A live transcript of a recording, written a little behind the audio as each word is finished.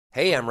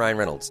Hey, I'm Ryan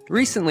Reynolds.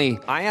 Recently,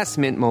 I asked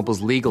Mint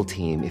Mobile's legal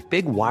team if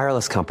big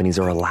wireless companies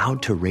are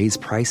allowed to raise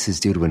prices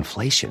due to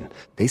inflation.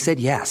 They said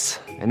yes.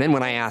 And then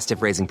when I asked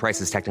if raising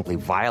prices technically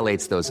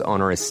violates those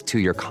onerous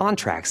two-year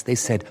contracts, they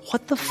said,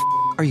 "What the f***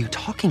 are you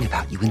talking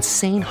about, you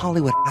insane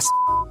Hollywood ass?"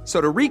 So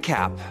to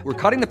recap, we're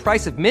cutting the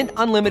price of Mint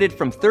Unlimited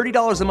from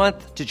 $30 a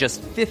month to just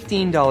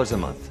 $15 a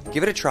month.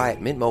 Give it a try at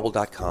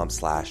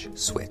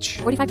mintmobile.com/switch.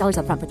 $45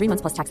 up front for 3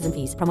 months plus taxes and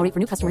fees. Promo rate for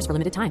new customers for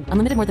limited time.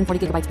 Unlimited more than 40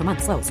 gigabytes per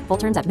month. Slows full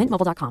terms at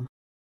mintmobile.com.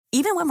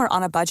 Even when we're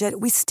on a budget,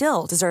 we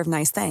still deserve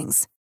nice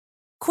things.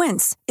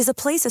 Quince is a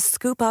place to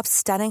scoop up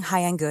stunning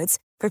high-end goods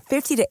for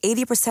 50 to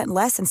 80%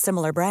 less than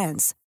similar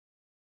brands.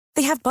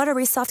 They have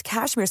buttery soft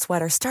cashmere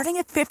sweaters starting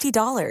at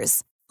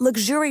 $50,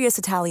 luxurious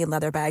Italian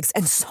leather bags,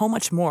 and so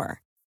much more.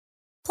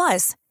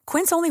 Plus,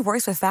 Quince only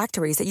works with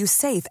factories that use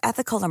safe,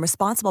 ethical, and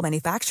responsible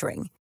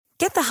manufacturing.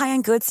 Get the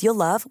high-end goods you'll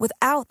love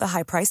without the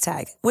high price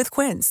tag with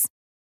Quince.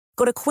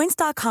 Go to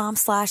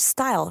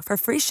quince.com/style for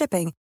free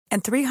shipping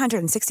and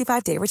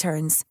 365-day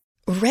returns.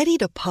 Ready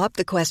to pop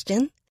the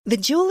question? The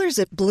jewelers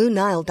at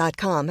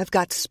BlueNile.com have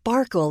got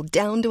sparkle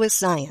down to a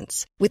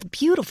science with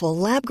beautiful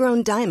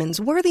lab-grown diamonds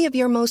worthy of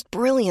your most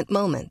brilliant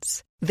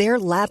moments. Their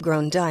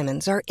lab-grown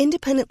diamonds are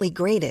independently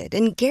graded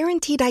and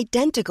guaranteed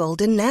identical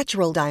to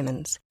natural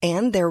diamonds,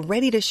 and they're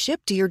ready to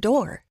ship to your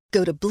door.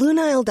 Go to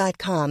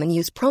BlueNile.com and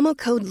use promo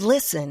code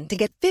LISTEN to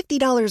get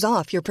 $50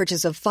 off your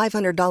purchase of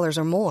 $500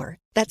 or more.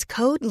 That's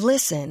code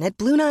LISTEN at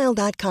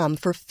BlueNile.com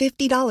for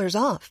 $50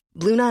 off.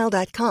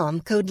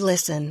 BlueNile.com, code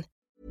LISTEN.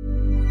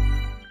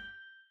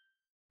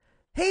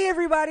 Hey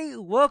everybody,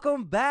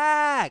 welcome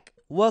back!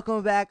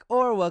 Welcome back,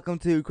 or welcome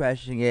to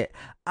Crushing It.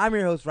 I'm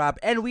your host Rob,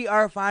 and we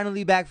are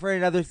finally back for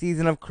another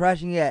season of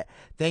Crushing It.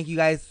 Thank you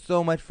guys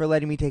so much for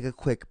letting me take a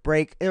quick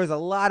break. There was a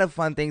lot of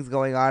fun things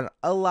going on,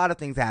 a lot of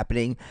things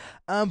happening,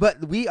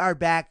 but we are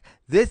back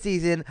this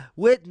season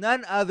with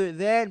none other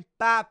than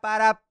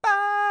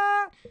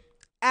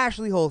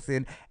Ashley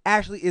Holson.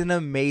 Ashley is an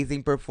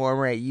amazing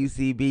performer at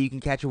UCB. You can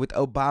catch her with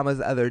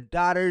Obama's Other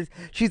Daughters.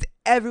 She's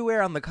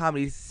everywhere on the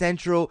Comedy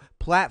Central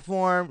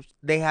platform.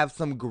 They have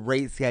some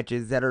great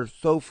sketches that are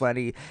so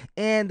funny,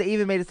 and they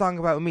even made a song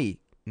about me.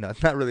 No,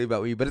 it's not really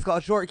about me, but it's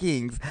called Short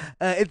Kings.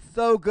 It's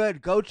so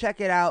good. Go check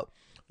it out.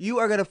 You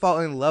are going to fall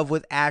in love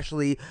with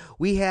Ashley.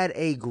 We had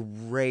a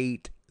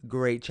great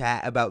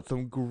chat about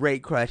some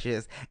great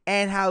crushes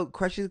and how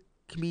crushes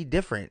can be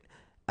different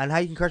and how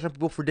you can crush on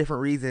people for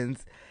different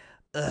reasons.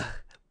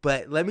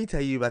 But let me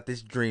tell you about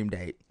this dream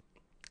date.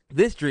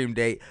 This dream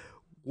date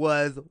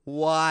was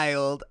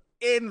wild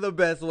in the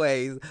best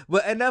ways.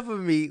 But enough of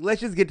me. Let's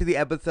just get to the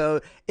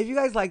episode. If you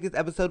guys like this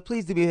episode,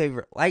 please do me a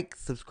favor. Like,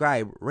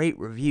 subscribe, rate,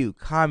 review,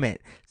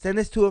 comment. Send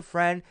this to a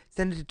friend.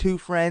 Send it to 2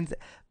 friends.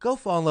 Go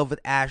fall in love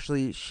with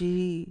Ashley.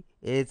 She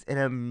is an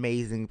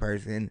amazing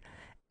person.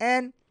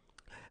 And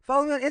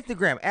follow me on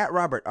Instagram at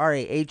Robert,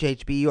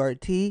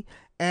 RAHHBURT.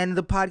 And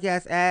the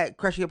podcast at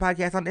Crushing It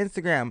Podcast on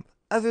Instagram.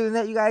 Other than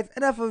that, you guys,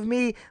 enough of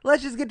me.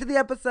 Let's just get to the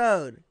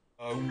episode.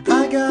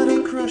 I got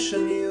a crush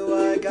on you,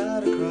 I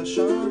got a crush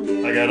on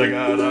you. I got a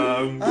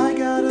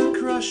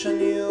crush on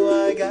you,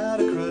 I got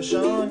a crush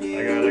on you.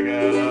 I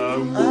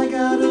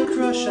got a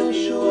crush on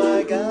you,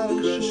 I got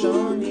a crush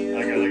on you.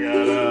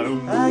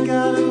 I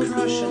got a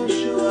crush on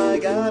you, I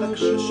got a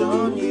crush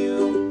on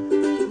you.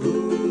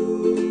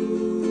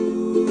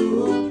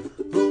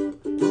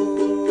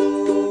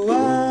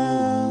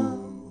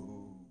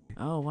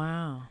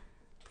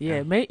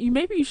 Yeah,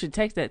 maybe you should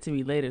text that to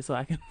me later so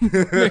I can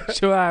make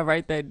sure I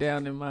write that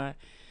down in my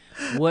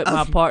what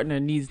my partner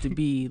needs to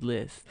be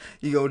list.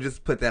 You go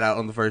just put that out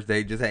on the first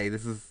date. Just, hey,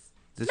 this is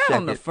just not check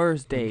on the it.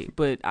 first date,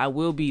 but I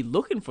will be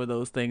looking for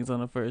those things on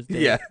the first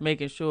date. Yeah,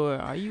 making sure.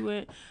 Are you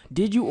in?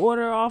 Did you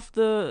order off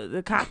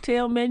the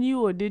cocktail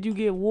menu, or did you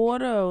get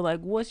water? Or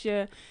like, what's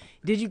your?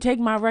 Did you take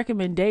my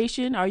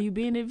recommendation? Are you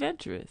being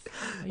adventurous?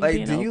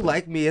 Like, do you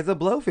like me as a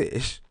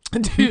blowfish?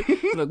 Dude,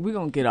 look, we're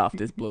gonna get off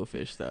this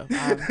blowfish stuff.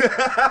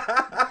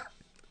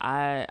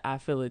 I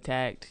feel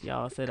attacked.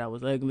 Y'all said I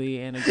was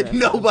ugly and aggressive.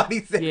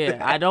 Nobody said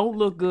that. I don't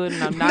look good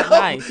and I'm not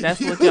nice. That's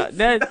what y'all.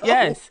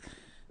 Yes,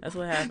 that's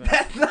what happened.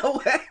 That's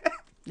no way.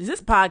 Is this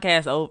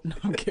podcast over? No,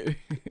 I'm kidding.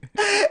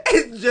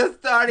 It's just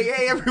starting.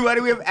 Hey, everybody,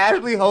 we have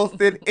Ashley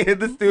Holston in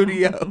the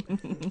studio.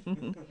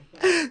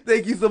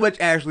 Thank you so much,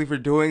 Ashley, for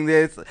doing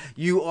this.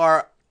 You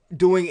are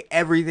doing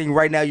everything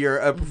right now. You're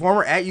a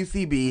performer at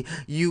UCB.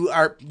 You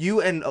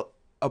and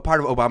a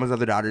part of Obama's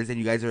Other Daughters, and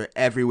you guys are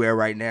everywhere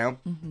right now.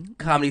 Mm-hmm.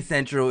 Comedy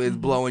Central is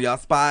blowing y'all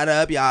spot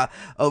up. Y'all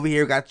over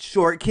here got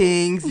Short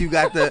Kings. You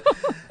got the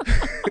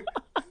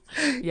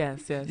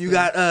yes. You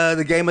got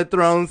the Game of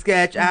Thrones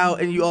sketch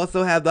out, and you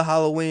also have the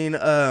Halloween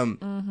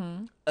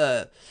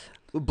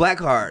Black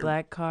Card.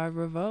 Black Card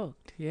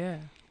Revoked. Yeah,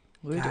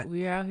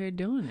 we're out here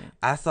doing it.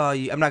 I saw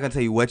you. I'm not gonna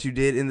tell you what you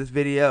did in this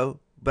video,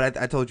 but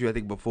I told you, I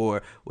think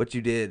before, what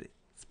you did.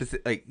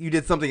 Like, you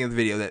did something in the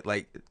video that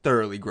like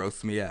thoroughly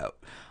grossed me out.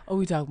 Oh,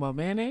 we talking about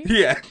mayonnaise?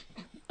 Yeah.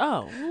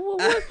 Oh,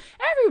 well,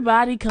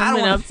 everybody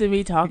coming up to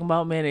me talking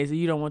about mayonnaise, and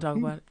you don't want to talk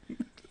about it?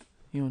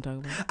 You want to talk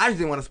about it? I just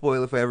didn't want to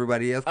spoil it for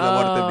everybody else because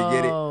I wanted them to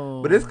get it.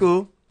 But it's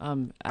cool.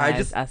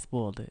 I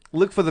spoiled it.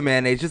 Look for the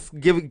mayonnaise. Just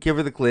give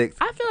her the clicks.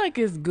 I feel like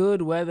it's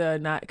good whether or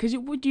not, because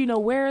you know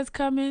where it's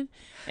coming,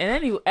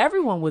 and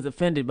everyone was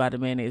offended by the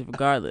mayonnaise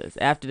regardless.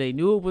 After they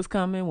knew it was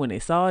coming, when they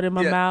saw it in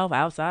my mouth,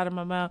 outside of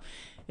my mouth,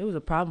 it was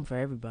a problem for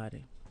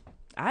everybody.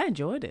 I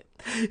enjoyed it.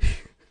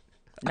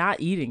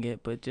 Not eating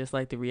it, but just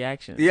like the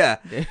reaction. Yeah,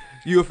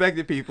 you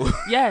affected people.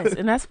 Yes,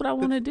 and that's what I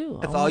want to do.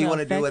 That's all you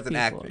want to do as an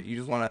actor. You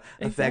just want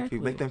to affect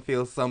people, make them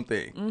feel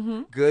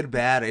something. Good,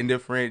 bad,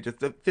 indifferent, just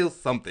to feel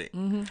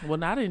something. Well,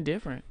 not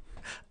indifferent.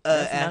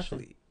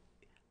 Ashley,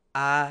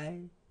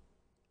 I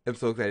am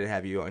so excited to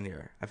have you on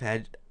here.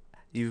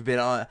 You've been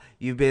on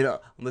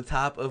the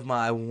top of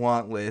my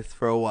want list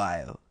for a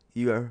while.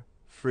 You are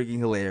freaking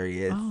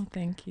hilarious. Oh,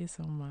 thank you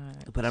so much.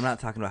 But I'm not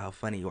talking about how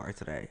funny you are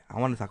today.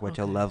 I want to talk about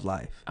your love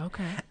life.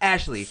 Okay.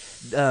 Ashley,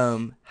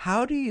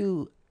 how do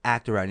you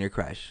act around your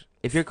crush?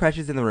 If your crush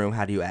is in the room,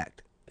 how do you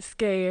act?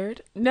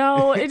 Scared.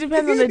 No, it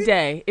depends on the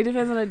day. It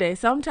depends on the day.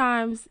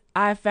 Sometimes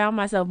I found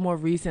myself more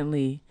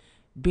recently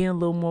being a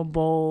little more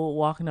bold,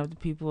 walking up to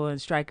people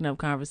and striking up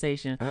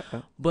conversation.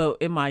 But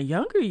in my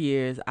younger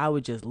years, I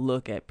would just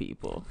look at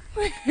people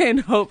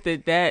and hope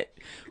that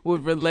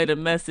would relay a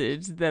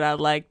message that I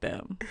liked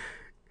them.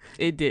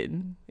 It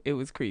didn't. It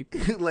was creepy.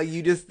 Like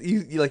you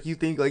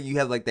think like you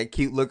have like that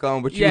cute look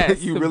on, but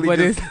you really but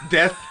just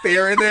death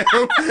staring at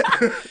them.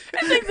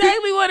 That's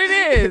exactly what it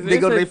is. They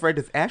go to their friend,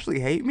 does Ashley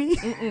hate me?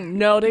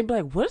 No, they be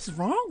like, what's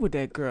wrong with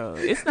that girl?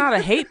 It's not a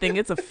hate thing.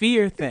 It's a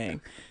fear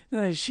thing.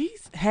 Like, she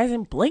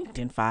hasn't blinked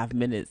in 5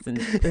 minutes and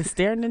is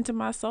staring into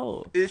my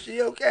soul. Is she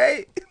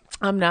okay?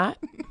 I'm not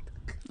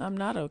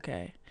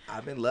okay.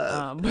 I'm in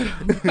love. I'm in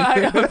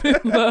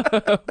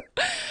love.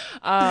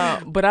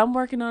 But I'm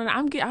working on it.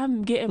 I'm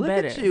getting Look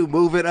better. Look at you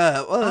moving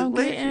up. I'm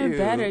getting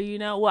better, you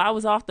know. Well, I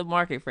was off the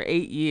market for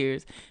 8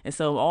 years, and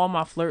so all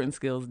my flirting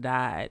skills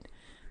died.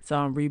 So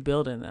I'm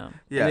rebuilding them.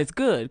 Yeah. And it's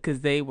good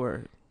because they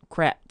were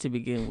crap to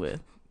begin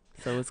with.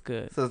 So it's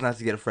good. So it's nice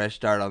to get a fresh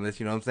start on this,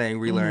 you know what I'm saying?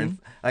 Relearn,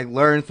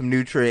 learn some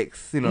new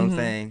tricks, you know what I'm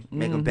saying?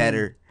 Make them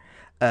better.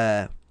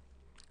 Do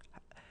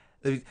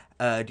you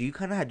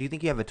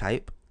think you have a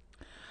type?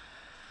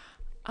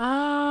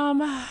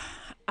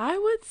 I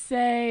would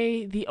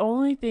say the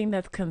only thing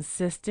that's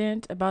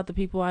consistent about the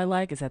people I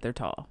like is that they're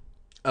tall.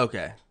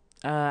 Okay.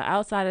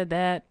 Outside of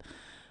that,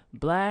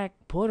 black,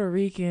 Puerto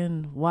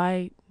Rican,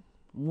 white,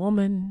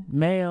 woman,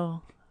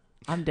 male,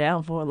 I'm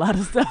down for a lot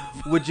of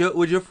stuff. Would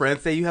your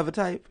friends say you have a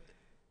type?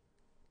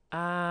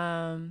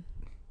 I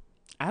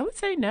would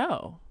say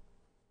no.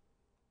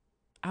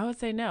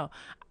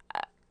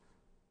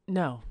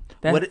 No.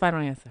 That's the final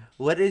answer.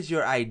 What is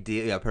your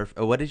ideal? Yeah, perfect.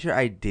 What does your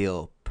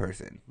ideal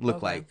person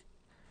look like?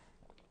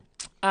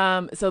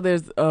 So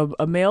there's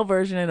a male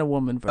version and a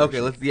woman version. Okay,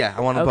 I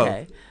want them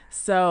both.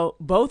 So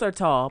both are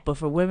tall, but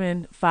for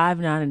women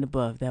 5'9" and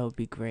above, that would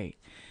be great.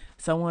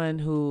 Someone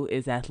who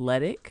is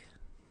athletic,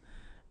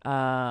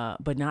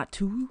 but not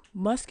too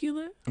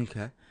muscular.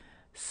 Okay.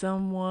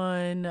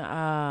 Someone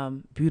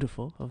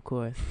beautiful, of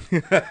course.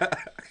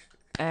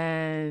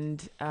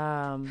 And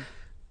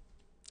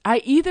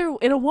I either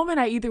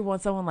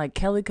want someone like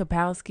Kelly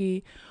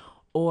Kapowski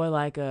or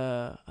like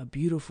a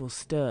beautiful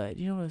stud.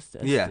 You know what a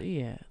stud?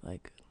 Yeah,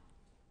 like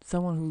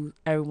someone who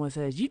everyone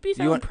says you'd be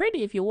so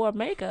pretty if you wore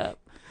makeup.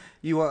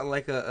 You want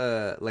like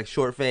a like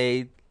short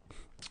fade?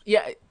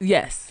 Yeah.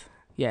 Yes.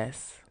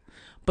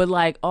 But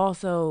like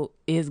also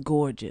is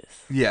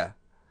gorgeous. Yeah.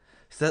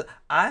 So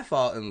I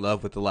fall in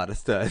love with a lot of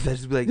studs. I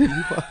just be like,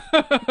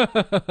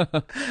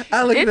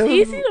 it's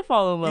easy to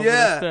fall in love with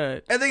a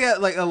stud. And they got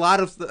like a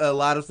lot of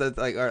studs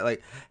like are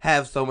like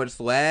have so much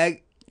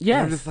swag.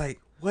 Yes. I'm just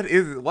like, what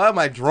is it? Why am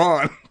I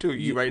drawn to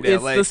you right now?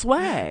 It's the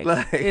swag.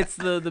 It's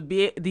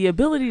the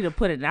ability to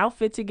put an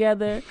outfit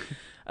together.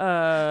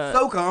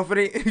 So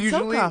confident. Usually,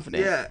 so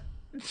confident. Yeah.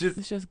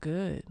 It's just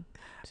good.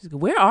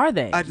 Where are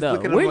they?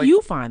 Where do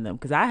you find them?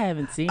 Because I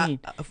haven't seen.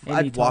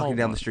 I'm walking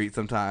down the street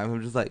sometimes.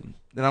 I'm just like,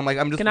 and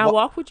I'm just. Can I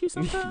walk with you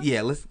sometime?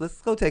 Yeah,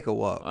 let's go take a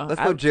walk.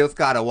 Let's go Jill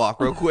Scott a walk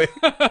real quick.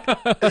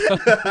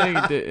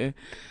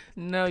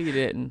 No, you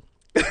didn't.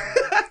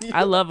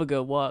 I love a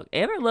good walk,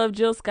 and I love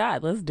Jill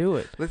Scott. Let's do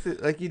it. Listen,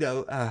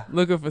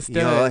 looking for stuff.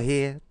 You're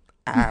here,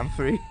 I'm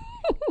free.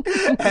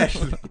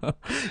 Ashley,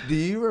 do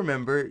you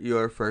remember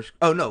your first?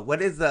 Oh no, what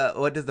does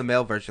the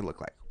male version look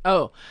like?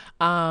 Oh,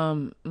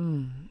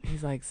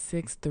 he's like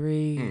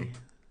 6'3".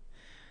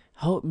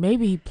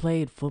 Maybe he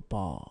played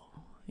football.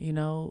 You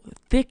know,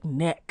 thick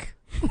neck.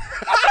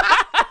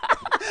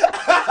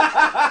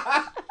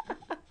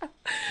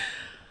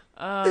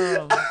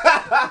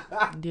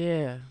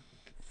 Yeah.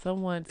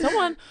 Someone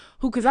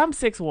who, because I'm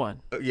 6'1".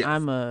 Yes.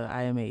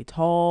 I am a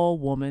tall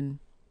woman,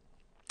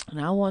 and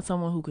I want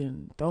someone who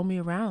can throw me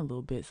around a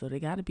little bit. So they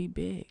got to be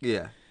big.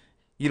 Yeah.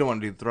 You don't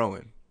want to do the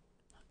throwing.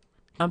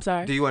 I'm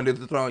sorry? Do you want to do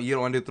the throwing? You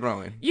don't want to do the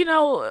throwing. You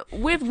know,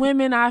 with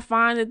women, I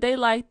find that they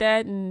like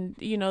that, and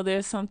you know,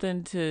 there's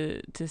something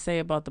to say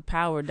about the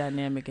power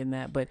dynamic in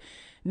that. But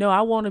no,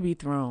 I want to be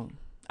thrown.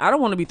 I don't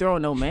want to be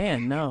throwing no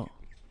man. No.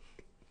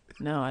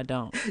 No, I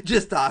don't.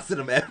 Just tossing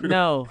them everywhere.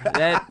 No,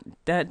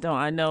 that don't.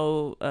 I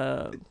know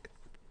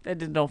that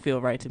just don't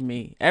feel right to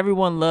me.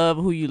 Everyone love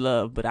who you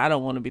love, but I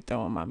don't want to be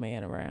throwing my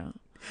man around.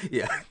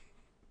 Yeah.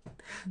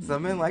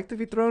 Some men like to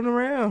be thrown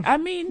around. I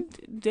mean,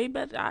 they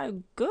bet I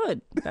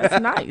good.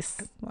 That's nice.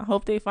 I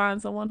hope they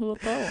find someone who will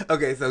throw.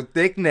 Okay, so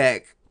thick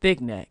neck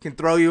can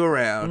throw you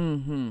around.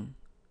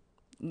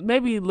 Mm-hmm.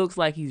 Maybe he looks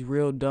like he's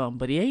real dumb,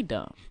 but he ain't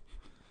dumb.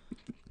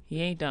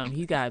 He ain't dumb.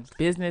 He got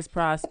business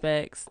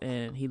prospects,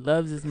 and he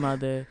loves his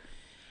mother,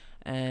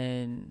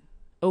 and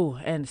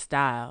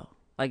style.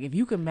 Like, if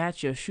you can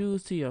match your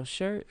shoes to your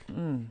shirt,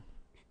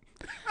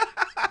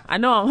 I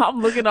know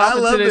I'm looking off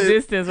into the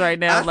distance right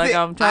now.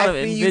 I'm trying to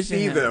envision you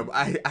see him. them.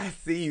 I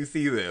see you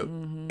see them.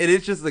 Mm-hmm. And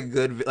it's just a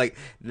good, like,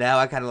 now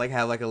I kind of like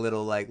have like a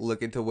little like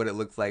look into what it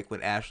looks like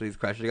when Ashley's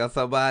crushing on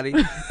somebody.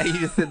 And you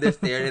just sit there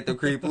staring at them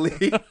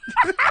creepily.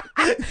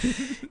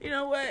 You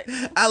know what?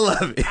 I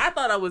love it. I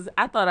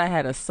thought I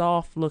had a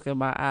soft look in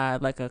my eye,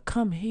 like a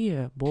 "come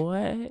here,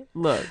 boy."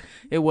 Look,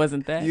 it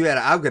wasn't that.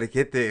 I'm gonna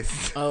get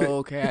this. Oh,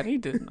 okay.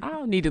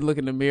 I'll need to look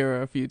in the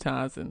mirror a few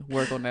times and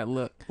work on that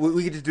look.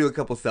 We could just do a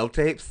couple self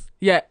tapes.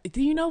 Yeah.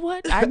 Do you know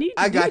what? I need to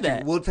I got do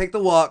that. you. We'll take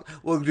the walk.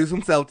 We'll do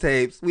some self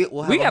tapes.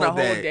 We'll have we got a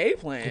whole day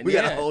planned. We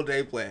got a whole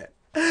day planned.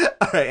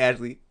 All right,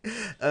 Ashley.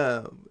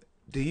 Do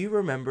you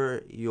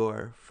remember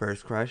your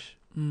first crush?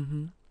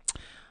 Mm-hmm.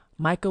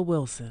 Micah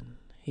Wilson.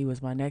 He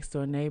was my next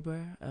door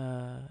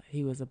neighbor.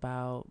 He was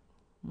about,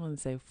 I want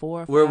to say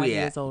 4 or 5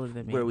 years older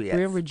than me. Where we at?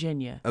 We're in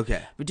Virginia.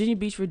 Okay. Virginia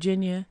Beach,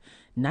 Virginia,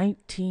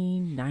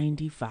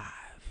 1995.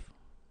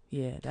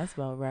 Yeah, that's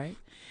about right.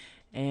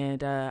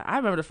 And I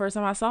remember the first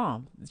time I saw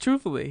him.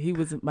 Truthfully, he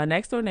was my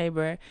next door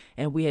neighbor,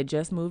 and we had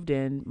just moved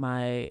in.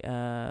 My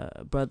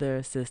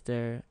brother,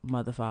 sister,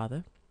 mother,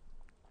 father,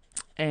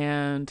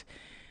 and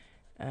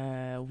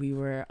we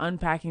were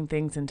unpacking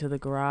things into the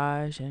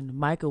garage, and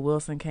Micah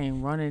Wilson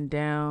came running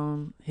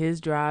down his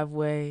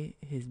driveway,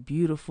 his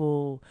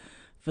beautiful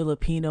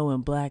Filipino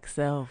and black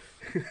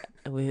self,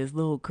 with his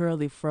little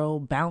curly fro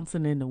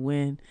bouncing in the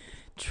wind.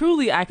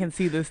 Truly, I can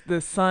see the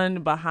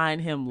sun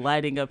behind him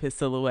lighting up his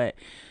silhouette.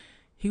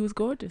 He was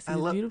gorgeous. He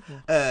was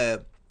beautiful.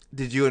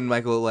 Did you and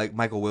Michael, like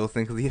Michael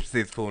Wilson, because he has to say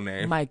his full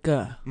name?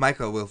 Micah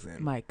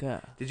Wilson.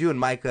 Micah. Did you and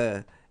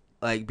Micah,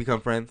 like, become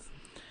friends?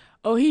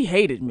 Oh, he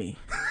hated me.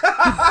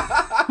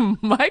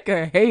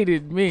 Micah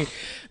hated me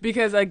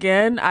because,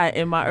 again,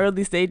 in my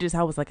early stages,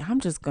 I was like, I'm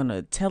just going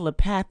to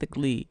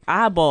telepathically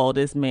eyeball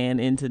this man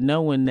into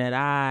knowing that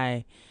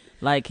I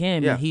like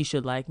him and he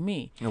should like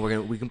me. And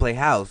we can play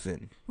house.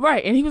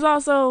 Right. And he was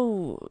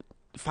also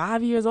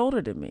 5 years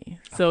older than me.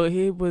 So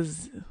he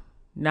was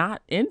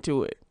not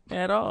into it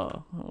at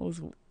all. I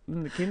was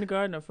in the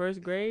kindergarten or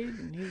first grade,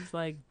 and he was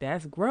like,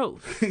 that's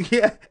gross.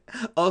 Yeah.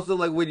 Also,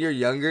 like, when you're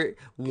younger,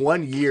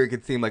 1 year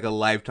could seem like a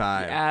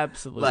lifetime.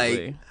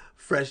 Absolutely. Like,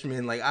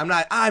 freshman, like,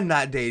 I'm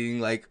not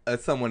dating, like,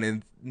 someone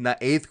in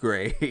 8th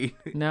grade.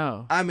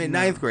 No. I'm in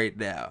 9th grade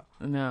now.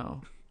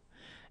 No.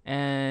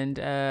 And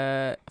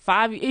to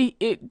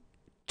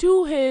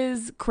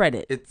his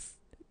credit,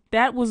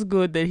 that was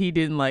good that he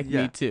didn't like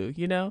me too,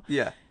 you know?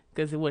 Yeah.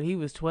 Because when he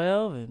was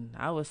 12 and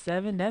I was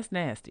 7, that's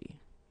nasty.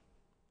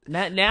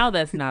 Now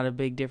that's not a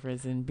big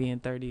difference in being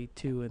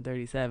 32 and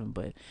 37,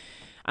 but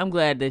I'm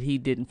glad that he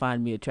didn't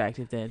find me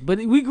attractive then. But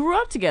we grew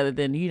up together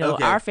then, you know.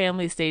 Okay. Our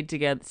family stayed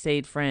together,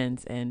 stayed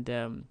friends. And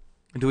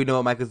do we know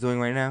what Micah's doing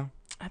right now?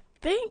 I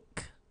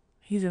think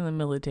he's in the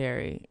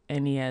military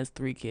and he has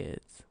 3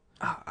 kids.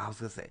 Oh, I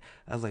was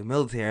like,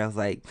 military. I was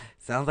like,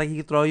 sounds like he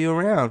could throw you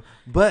around.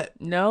 But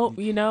no,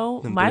 you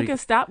know, Micah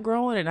stopped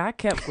growing and I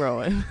kept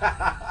growing.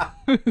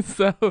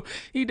 So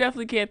he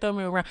definitely can't throw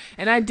me around.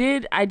 And I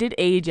did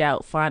age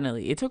out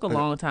finally. It took a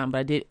long time, but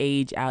I did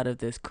age out of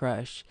this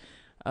crush.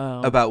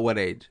 About what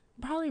age?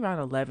 Probably around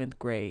 11th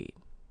grade.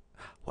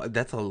 Well,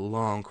 that's a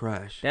long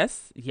crush.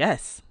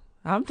 Yes.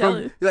 I'm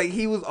telling you. Like,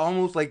 he was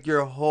almost like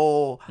your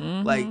whole,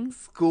 like,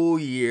 school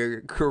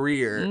year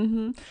career.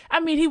 Mm-hmm. I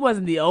mean, he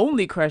wasn't the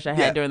only crush I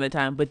had during the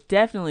time, but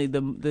definitely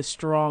the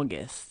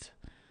strongest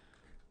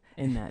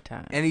in that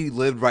time. And he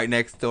lived right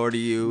next door to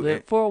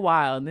you. For a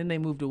while, and then they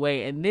moved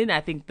away. And then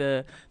I think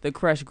the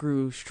crush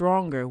grew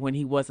stronger when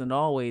he wasn't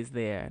always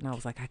there. And I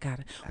was like,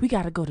 we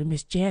gotta go to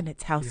Miss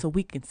Janet's house so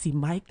we can see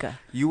Micah.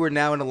 You were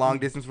now in a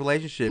long-distance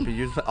relationship,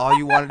 and all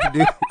you wanted to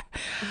do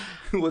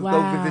was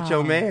go visit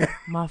your man.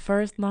 My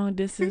first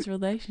long-distance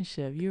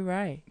relationship. You're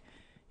right.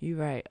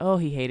 Oh,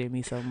 he hated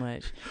me so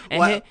much. And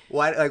why?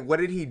 Like, what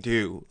did he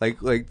do? Like,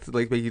 to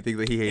make you think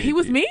that he hated you? He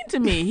was mean to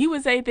me. He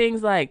would say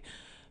things like,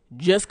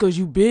 just because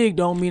you big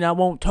don't mean I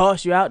won't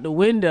toss you out the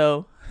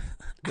window.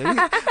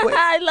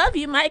 I love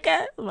you,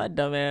 Micah. My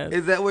dumb ass.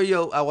 Is that where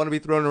your I want to be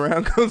thrown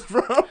around comes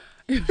from?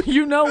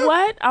 You know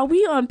what? Are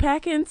we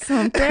unpacking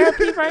some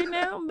therapy right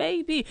now?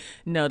 Maybe.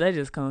 No, that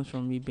just comes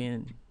from me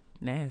being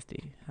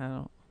nasty.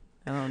 I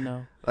don't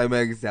know. Like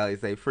Megan Thee Stallion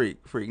say,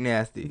 freak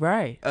nasty.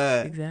 Right.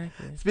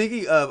 Exactly.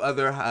 Speaking of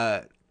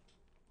other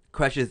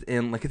crushes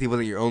because he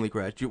wasn't your only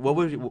crush.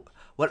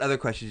 What other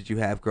crushes did you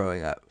have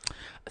growing up?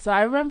 So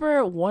I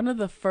remember one of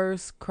the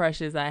first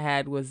crushes I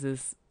had was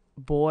this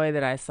boy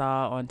that I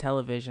saw on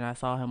television. I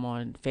saw him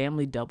on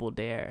Family Double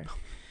Dare.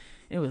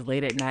 It was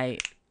late at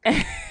night.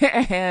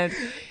 And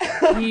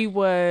he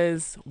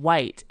was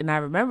white. And I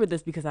remember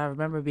this because I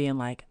remember being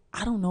like,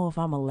 I don't know if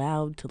I'm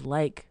allowed to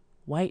like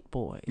white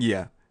boys.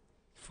 Yeah.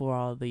 For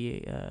all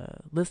the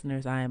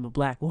listeners, I am a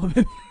black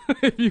woman.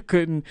 If you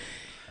couldn't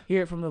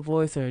hear it from the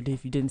voice or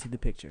if you didn't see the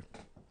picture.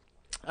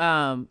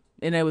 And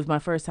it was my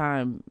first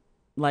time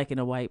liking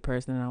a white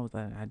person. And I was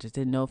like, I just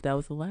didn't know if that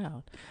was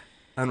allowed.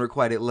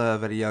 Unrequited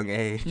love at a young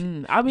age.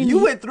 I mean,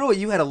 you went through it.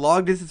 You had a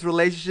long distance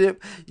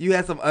relationship. You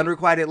had some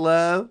unrequited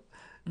love.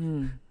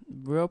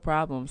 Real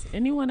problems.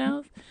 Anyone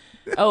else?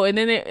 Oh, and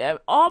then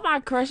all my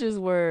crushes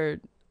were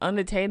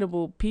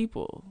unattainable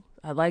people.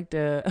 I liked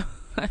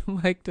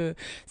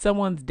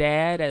someone's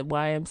dad at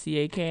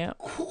YMCA camp.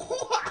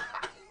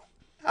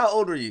 How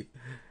old were you?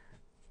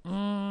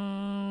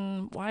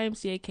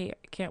 YMCA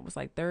camp was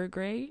like 3rd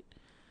grade,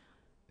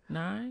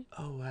 9.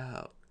 Oh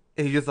wow!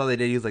 And he just saw that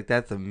day. He was like,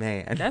 "That's a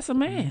man. That's a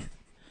man.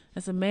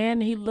 That's a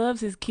man. He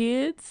loves his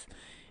kids.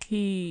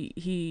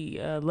 He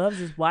loves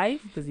his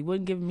wife because he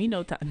wasn't giving me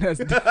no time.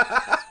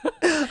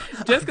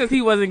 Just because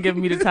he wasn't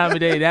giving me the time of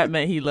day, that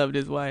meant he loved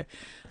his wife.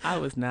 I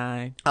was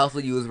 9. Also,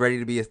 you was ready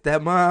to be a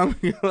stepmom?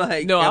 You're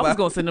like, no, I was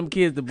going to send them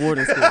kids to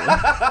boarding school.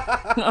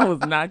 I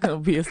was not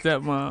going to be a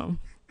stepmom.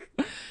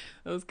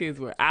 Those kids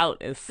were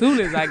out as soon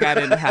as I got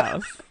in the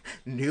house.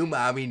 New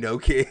mommy, no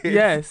kids.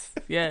 Yes.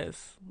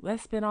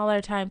 Let's spend all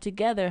our time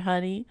together,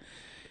 honey.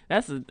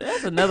 That's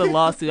another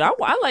lawsuit.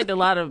 I liked a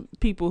lot of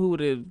people who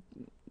would have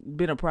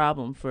been a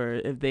problem for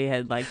if they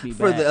had liked me back.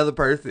 For the other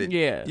person.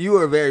 Yeah. You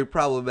were a very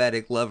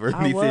problematic lover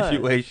in these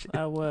situations.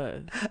 I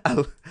was.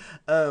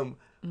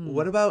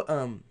 What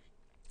about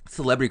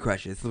celebrity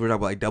crushes? So we're talking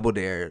about like Double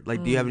Dare.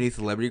 Like, do you have any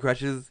celebrity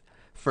crushes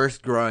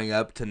first growing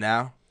up to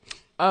now?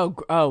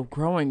 Oh,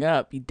 growing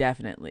up,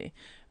 definitely.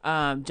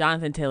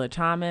 Jonathan Taylor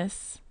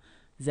Thomas,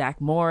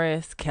 Zach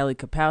Morris, Kelly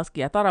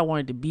Kapowski. I thought I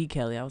wanted to be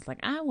Kelly. I was like,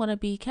 I want to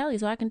be Kelly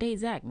so I can date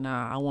Zach.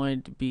 Nah, I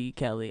wanted to be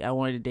Kelly. I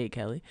wanted to date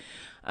Kelly.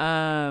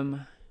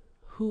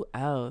 Who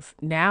else?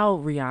 Now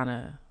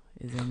Rihanna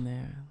is in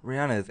there.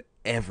 Rihanna is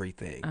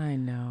everything. I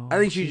know. I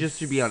think she just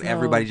should be on so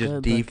everybody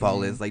just default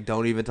looking. list. Like,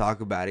 don't even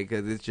talk about it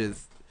because it's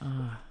just.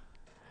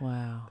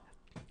 Wow.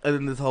 And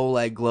then this whole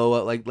like glow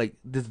up, like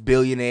this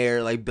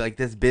billionaire, like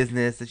this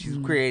business that she's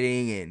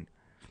creating, and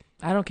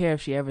I don't care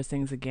if she ever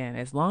sings again,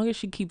 as long as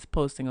she keeps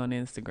posting on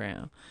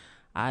Instagram.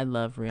 I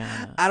love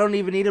Rihanna. I don't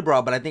even need a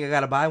bra, but I think I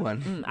gotta buy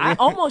one.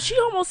 She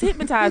almost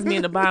hypnotized me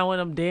into buying one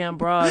of them damn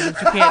bras that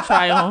you can't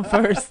try on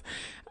first.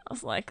 I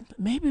was like,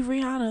 maybe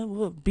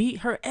Rihanna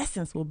her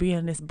essence will be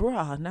in this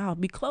bra. Now I'll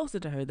be closer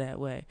to her that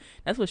way.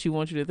 That's what she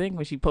wants you to think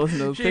when she posting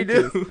those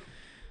pictures. Do.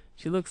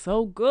 She looks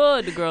so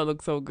good. The girl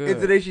looks so good.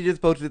 And today she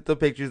just posted the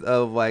pictures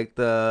of like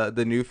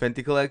the new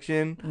Fenty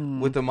collection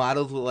with the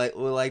models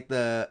with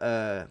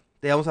the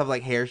they almost have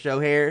like hair show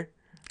hair.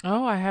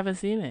 Oh, I haven't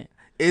seen it.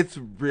 It's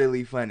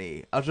really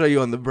funny. I'll show you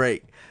on the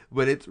break,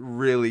 but it's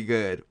really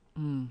good.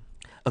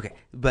 Okay,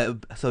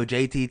 but so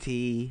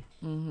JTT,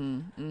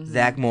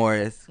 Zach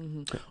Morris.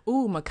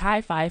 Ooh,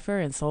 Mekhi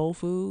Phifer and Soul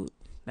Food.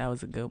 That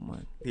was a good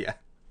one. Yeah.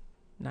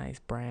 Nice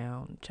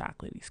brown,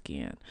 chocolatey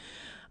skin.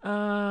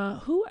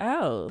 Who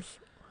else?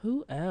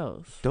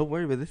 Don't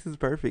worry, but this is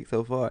perfect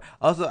so far.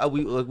 Also,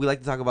 we like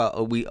to talk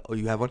about.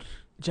 You have one?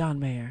 John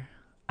Mayer.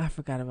 I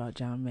forgot about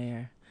John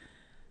Mayer.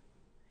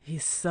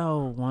 He's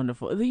so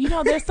wonderful. You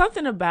know, there's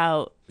something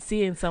about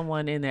seeing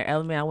someone in their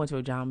element. I went to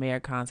a John Mayer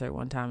concert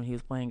one time and he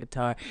was playing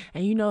guitar.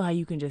 And you know how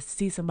you can just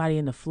see somebody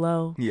in the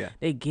flow? Yeah.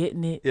 They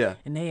getting it. Yeah.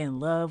 And they in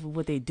love with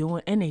what they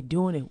doing. And they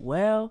doing it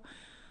well.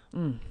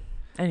 And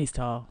he's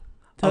tall.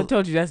 I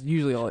told you that's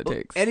usually all it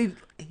takes. And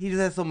he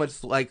just has so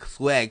much like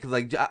swag. Cause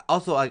like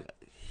also like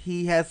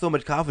he has so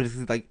much confidence.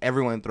 Cause, like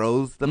everyone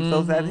throws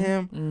themselves at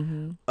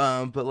him.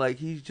 But like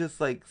he's just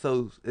like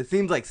so. It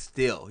seems like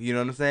still. You know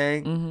what I'm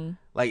saying?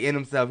 Like in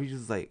himself, he's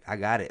just like, I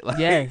got it. Like,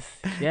 yes,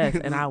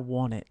 and I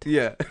want it.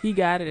 Yeah, he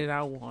got it, and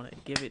I want it.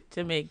 Give it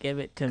to me,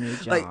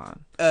 John. Like,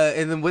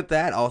 and then with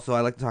that, also, I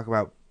like to talk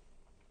about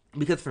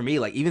because for me,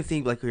 like even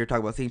seeing like we were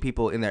talking about seeing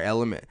people in their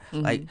element,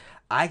 like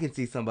I can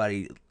see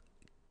somebody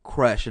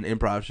crush an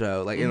improv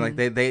show, like and like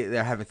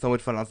they're having so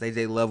much fun on stage.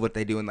 They love what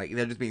they do, and like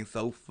they're just being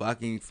so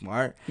fucking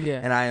smart.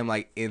 Yeah, and I am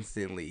like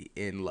instantly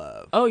in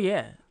love. Oh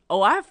yeah.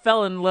 Oh, I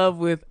fell in love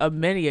with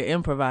many an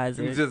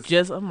improviser.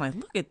 I'm like,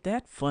 look at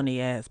that funny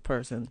ass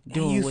person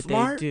doing what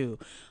they do.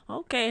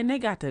 Okay, and they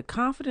got the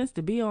confidence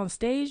to be on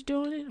stage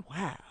doing it.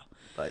 Wow.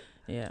 Like,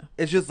 yeah,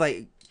 it's just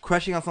like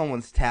crushing on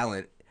someone's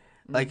talent.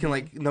 Like, can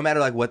like no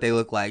matter like what they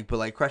look like, but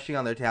like crushing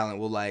on their talent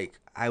will like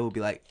I will be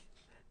like,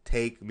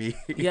 take me.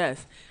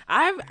 Yes,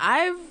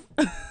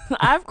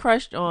 I've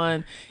crushed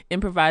on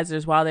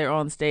improvisers while they're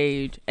on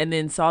stage, and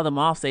then saw them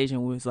off stage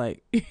and was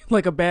like,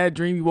 like a bad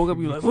dream. You woke up,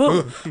 you were like,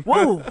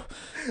 whoa,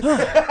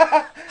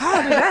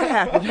 how did that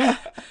happen?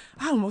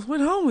 I almost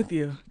went home with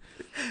you.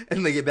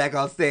 And they get back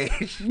on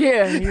stage.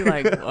 Yeah, and you're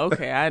like,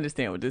 okay, I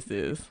understand what this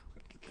is.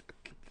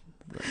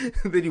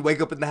 Then you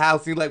wake up in the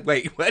house and you're like,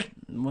 wait, what?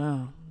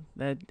 Well,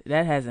 that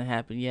hasn't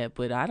happened yet,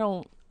 but I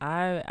don't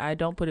I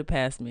don't put it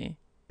past me.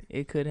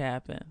 It could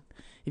happen.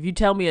 If you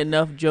tell me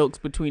enough jokes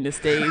between the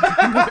stage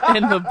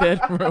and the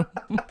bedroom,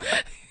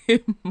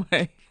 it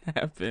might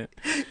happen.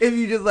 If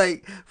you just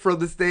like from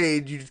the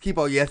stage, you just keep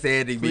on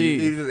yes-anding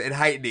me and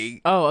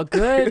heightening. Oh, a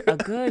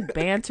good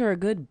banter, a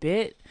good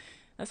bit.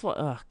 That's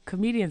what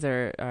comedians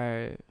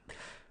are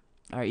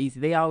easy.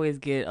 They always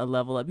get a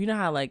level up. You know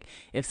how like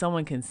if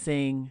someone can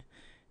sing,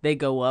 they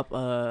go up.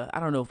 I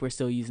don't know if we're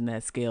still using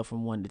that scale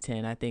from 1 to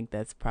 10. I think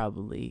that's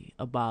probably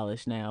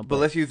abolished now. But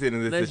let's use it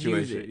in this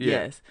situation. Use it.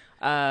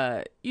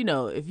 Yes. You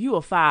know, if you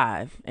a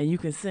 5 and you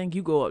can sing,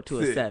 you go up to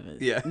a 7.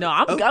 Yeah. No,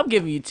 I'm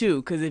giving you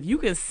 2 because if you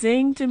can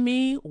sing to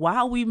me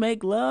while we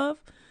make love,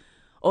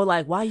 or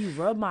like while you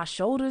rub my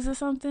shoulders or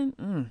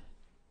something,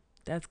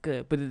 that's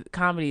good. But the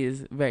comedy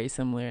is very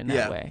similar in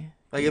that way.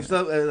 Like if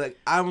some like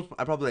I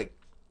probably like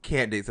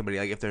can't date somebody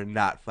like if they're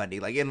not funny.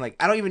 Like and like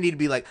I don't even need to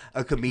be like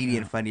a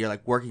comedian funny or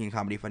like working in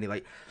comedy funny.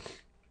 Like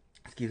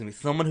excuse me,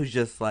 someone who's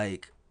just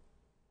like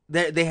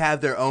they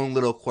have their own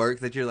little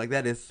quirks that you're like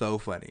that is so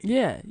funny.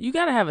 Yeah, you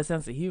gotta have a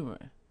sense of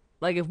humor.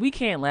 Like if we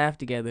can't laugh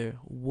together,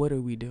 what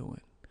are we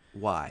doing?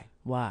 Why?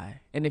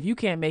 And if you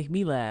can't make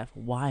me laugh,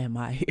 why am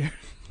I here?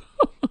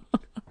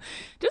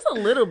 Just a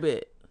little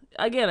bit.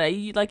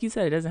 Again, like you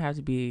said, it doesn't have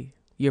to be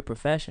your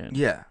profession.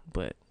 Yeah,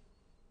 but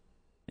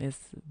it's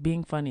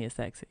being funny is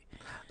sexy.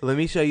 Let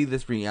me show you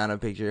this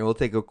Rihanna picture, and we'll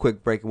take a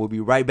quick break, and we'll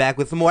be right back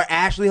with some more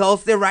Ashley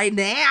Holston right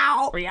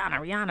now.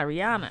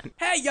 Rihanna.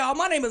 Hey, y'all,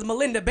 my name is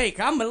Melinda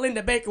Baker. I'm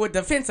Melinda Baker with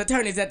Defense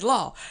Attorneys at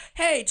Law.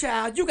 Hey,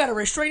 child, you got a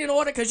restraining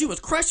order because you was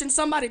crushing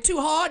somebody too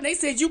hard, and they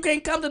said you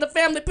can't come to the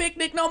family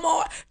picnic no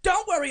more?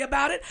 Don't worry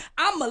about it.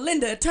 I'm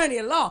Melinda, attorney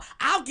at law.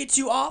 I'll get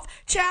you off.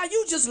 Child,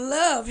 you just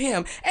love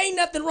him. Ain't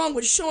nothing wrong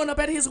with showing up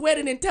at his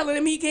wedding and telling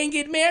him he can't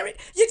get married.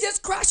 You're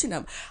just crushing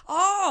him.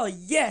 Oh,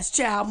 yes,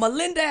 child,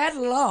 Melinda at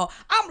Law.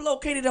 I'm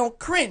located on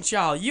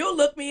Crenshaw. You'll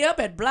look me up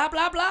at blah,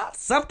 blah, blah,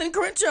 something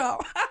Crenshaw.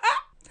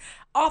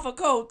 Offer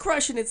code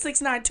crushing at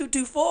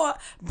 69224.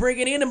 Bring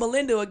it in and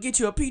Melinda will get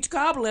you a peach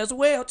cobbler as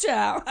well,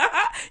 child.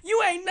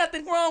 You ain't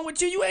nothing wrong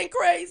with you. You ain't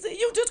crazy.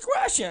 You just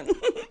crushing.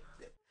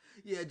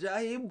 Yeah,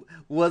 Jaheim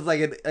was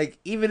like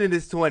even in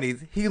his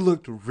 20s, he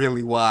looked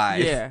really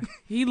wise. Yeah,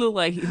 he looked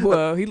like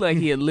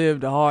he had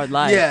lived a hard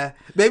life. Yeah,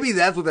 maybe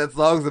that's what that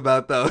song's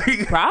about though.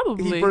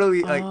 Probably. He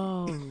really like.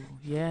 Oh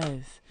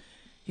yes,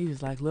 he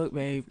was like, "Look,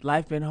 babe,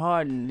 life been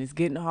hard and it's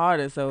getting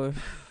harder. So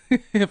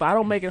if I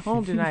don't make it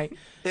home tonight,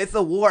 it's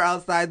a war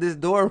outside this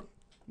door.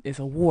 It's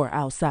a war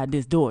outside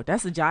this door."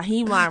 That's a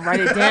Jaheim line.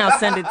 Write it down.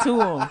 Send it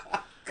to him.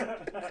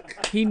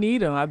 He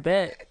need him. I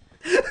bet.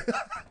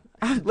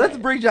 Let's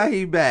bring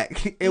Jaheim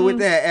back. And with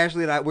that,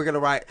 Ashley and I, we're gonna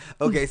write.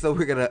 Okay, so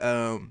we're going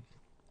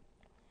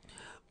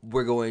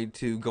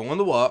to go on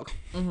the walk.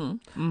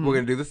 Mm-hmm. We're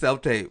gonna do the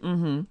self tape.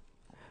 Mm-hmm.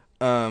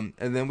 And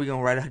then we're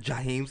gonna write a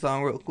Jaheim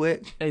song real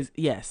quick.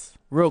 Yes,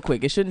 real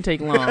quick. It shouldn't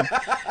take long.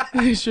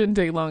 It shouldn't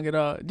take long at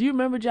all. Do you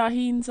remember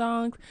Jaheim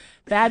songs?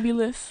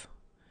 Fabulous.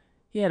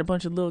 He had a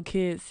bunch of little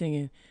kids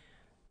singing,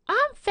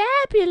 "I'm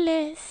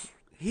fabulous."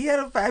 He had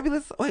a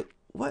fabulous. Wait,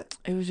 what?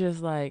 It was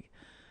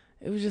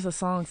just a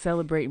song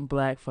celebrating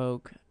black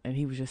folk, and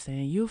he was just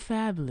saying, "You're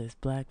fabulous,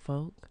 black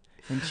folk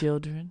and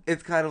children."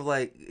 It's kind of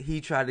like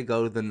he tried to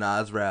go the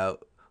Nas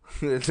route.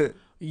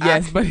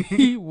 Yes, but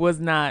he was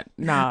not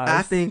Nas.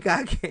 I think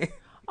I can.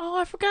 Oh,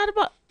 I forgot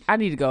about. I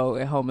need to go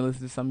at home and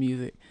listen to some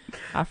music.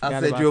 I forgot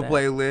I'll send you a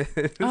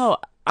playlist. Oh,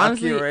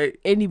 honestly,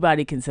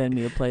 anybody can send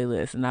me a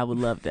playlist, and I would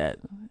love that.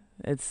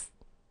 It's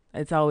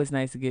always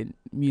nice to get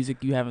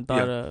music you haven't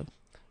thought of.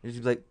 And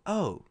she's like,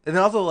 oh. And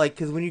then also, like,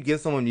 because when you give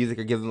someone music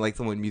or give them, like,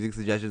 someone music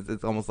suggestions,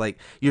 it's almost like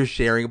you're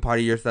sharing a part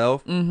of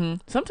yourself.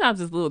 Mm-hmm.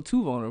 Sometimes it's a little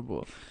too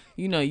vulnerable.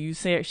 You know, you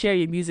share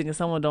your music and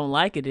someone don't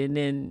like it, and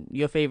then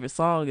your favorite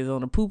song is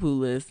on a poo-poo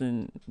list,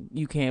 and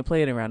you can't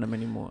play it around them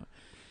anymore.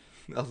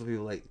 Also,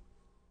 people like,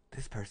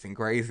 this person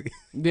crazy.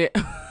 Yeah.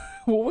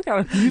 Well, what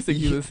kind of music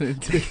you listening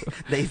to?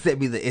 They sent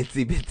me the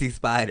Itsy Bitsy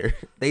Spider.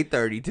 They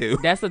 32.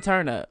 That's a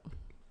turn up.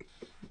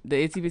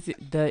 The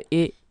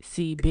itsy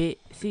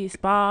bitsy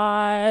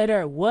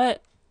spider.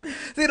 What?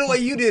 See, the way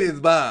you did is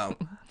bomb.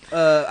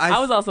 I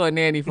was also a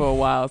nanny for a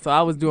while, so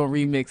I was doing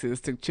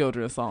remixes to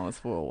children's songs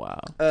for a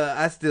while.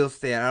 I still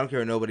stand. I don't care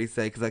what nobody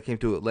say because I came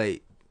to it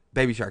late.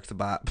 Baby Shark's a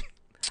bop.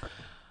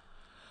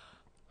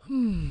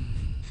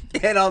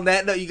 And on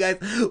that note, you guys,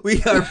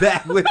 we are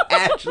back with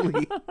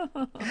Ashley.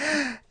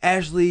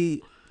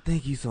 Ashley,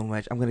 thank you so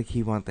much. I'm gonna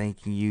keep on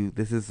thanking you.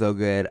 This is so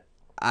good.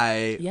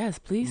 Yes,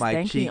 please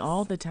thank me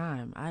all the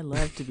time. I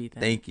love to be thanked.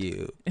 Thank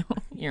you.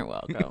 You're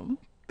welcome.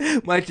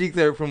 My cheeks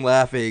hurt from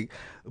laughing,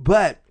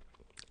 but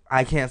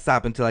I can't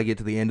stop until I get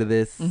to the end of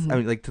this. Mm-hmm. I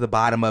mean, like to the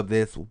bottom of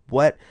this.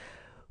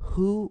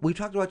 Who? We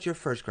talked about your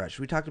first crush.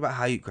 We talked about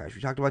how you crush.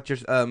 We talked about your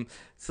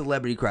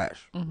celebrity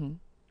crush. Mm-hmm.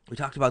 We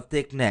talked about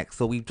thick necks.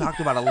 So we've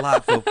talked about a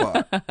lot so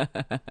far.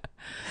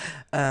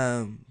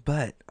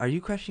 But are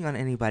you crushing on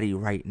anybody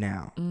right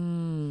now?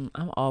 I'm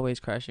always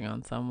crushing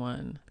on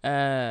someone.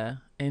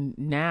 And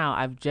now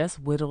I've just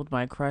whittled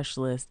my crush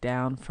list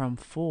down from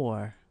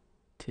 4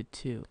 to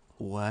 2.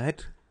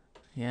 What?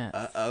 Yes.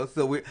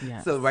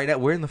 So right now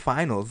we're in the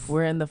finals.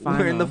 We're in the finals.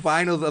 We're in the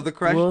finals of the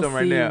Crushdom we'll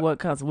right now. We'll see what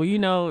comes. Well, you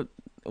know,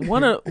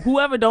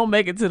 whoever don't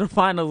make it to the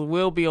finals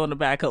will be on the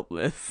backup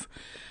list.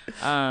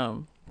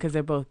 Because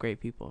they're both great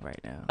people right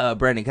now.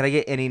 Brandon, can I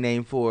get any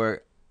name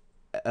for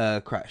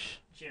crush?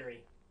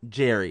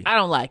 Jerry. I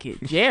don't like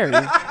it. Jerry.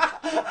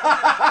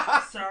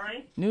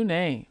 Sorry. New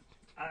name.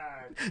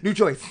 New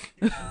choice.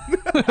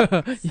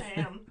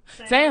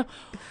 Sam.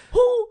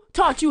 Who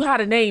taught you how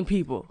to name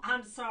people?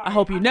 I'm sorry. I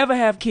hope you never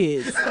have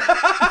kids.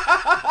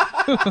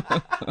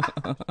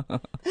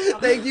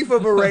 Thank you for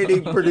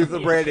berating producer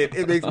Brandon.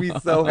 It makes me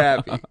so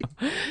happy.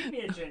 Give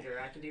me a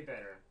gender. I can do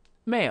better.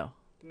 Male.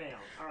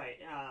 All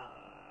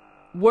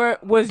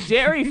right. Was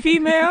Jerry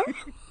female?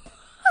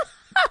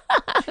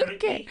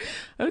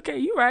 Okay,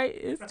 you're right.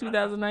 It's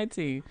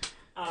 2019.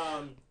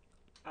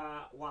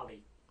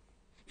 Wally.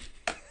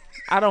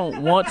 I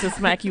don't want to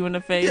smack you in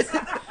the face.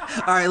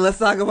 All right, let's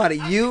talk about it.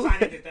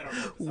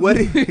 What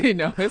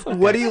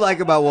do you like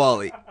about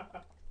Wally?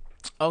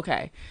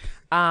 Okay.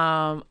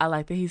 I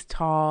like that he's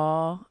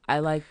tall. I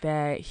like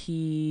that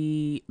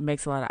he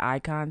makes a lot of eye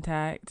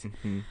contact.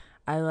 Mm-hmm.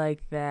 I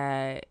like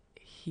that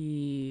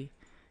he's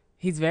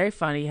very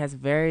funny, has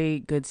very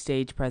good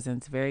stage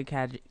presence, very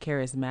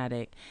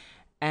charismatic,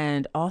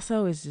 and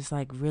also is just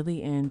like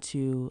really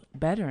into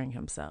bettering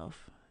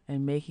himself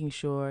and making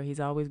sure he's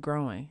always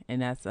growing.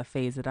 And that's a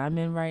phase that I'm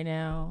in right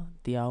now,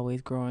 the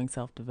always growing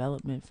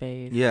self-development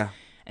phase. Yeah.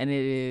 And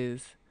it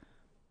is,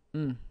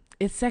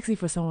 it's sexy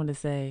for someone to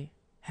say,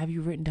 have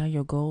you written down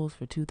your goals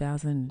for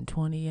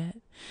 2020 yet?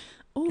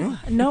 Oh,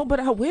 no,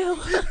 but I will.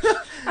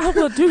 I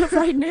will do it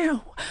right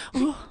now.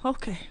 Oh,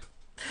 okay.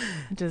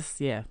 Just,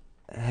 yeah.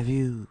 Have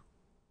you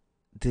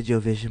did your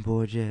vision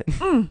board yet?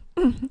 Will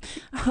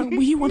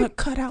you want to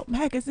cut out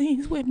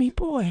magazines with me,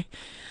 boy?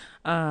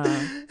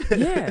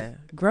 Yeah,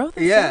 growth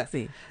is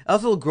sexy.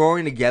 Also,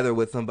 growing together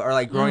with somebody, or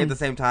like growing at the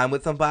same time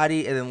with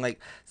somebody, and then like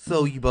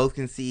so you both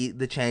can see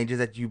the changes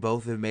that you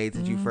both have made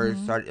since you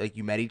first started, like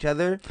you met each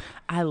other.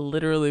 I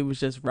literally was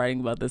just writing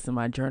about this in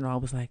my journal. I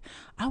was like,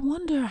 I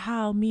wonder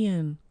how me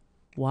and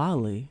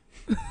Wally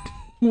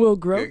will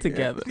grow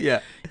together.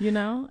 Yeah, you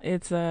know,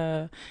 it's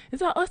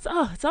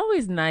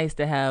always nice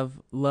to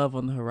have love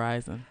on the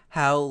horizon.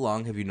 How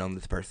long have you known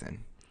this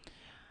person?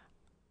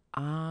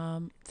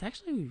 It's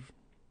actually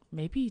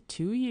maybe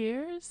 2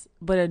 years,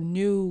 but a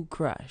new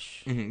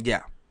crush. Mm-hmm,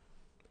 yeah.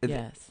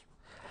 Yes.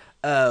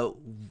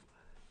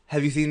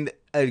 Have you seen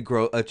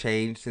a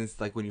change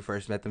since like when you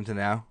first met them to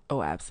now?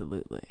 Oh,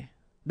 absolutely.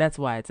 That's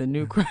why it's a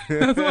new crush.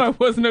 That's why it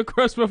wasn't a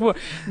crush before.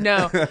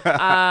 No.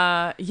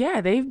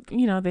 Yeah, they've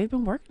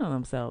been working on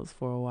themselves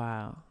for a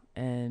while,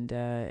 and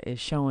it's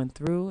showing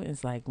through.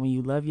 It's like when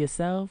you love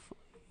yourself,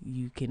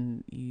 you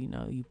can,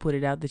 you put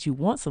it out that you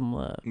want some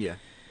love. Yeah.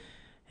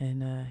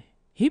 And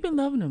he been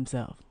loving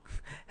himself.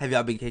 Have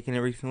y'all been kicking it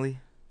recently?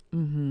 Yeah,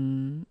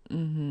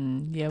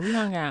 we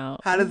hung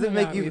out. How does it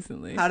make you?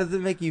 Recently. How does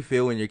it make you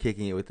feel when you're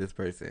kicking it with this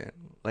person?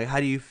 Like, how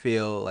do you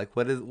feel? Like,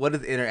 what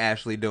is Inner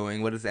Ashley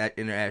doing? What is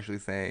Inner Ashley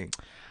saying?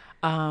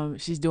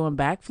 She's doing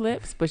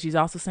backflips, but she's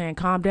also saying,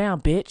 "Calm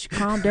down, bitch.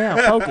 Calm down.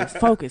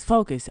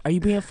 Focus. Are you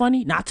being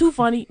funny? Not too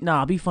funny. No,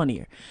 I'll be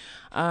funnier."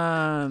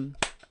 'Cause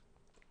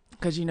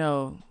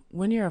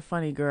when you're a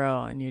funny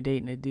girl and you're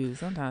dating a dude,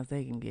 sometimes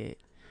they can get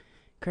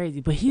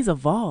crazy. But he's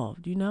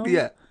evolved,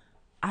 Yeah.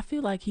 I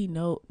feel like he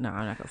know. No,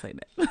 I'm not gonna say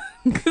that.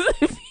 'Cause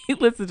if he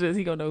listens to this,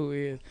 he gonna know who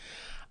he is.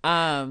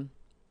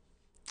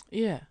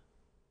 Yeah.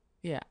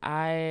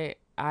 I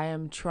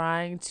am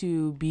trying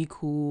to be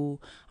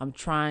cool. I'm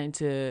trying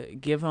to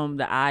give him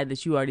the eye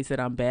that you already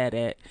said I'm bad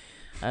at.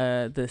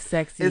 The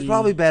sexy. It's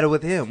probably better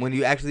with him when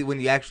you actually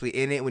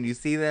in it, when you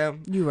see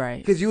them. You right.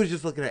 Because you was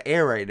just looking at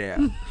air right now.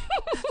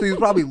 So he was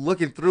probably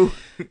looking through.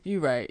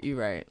 You right.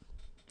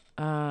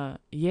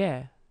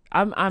 Yeah.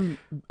 I'm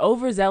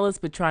overzealous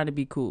but trying to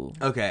be cool.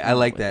 Okay, I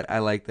like that.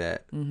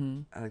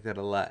 Mm-hmm. I like that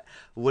a lot.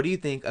 What do you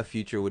think a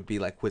future would be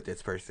like with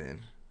this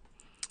person?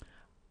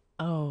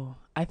 Oh,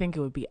 I think it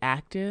would be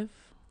active.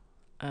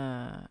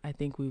 I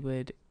think we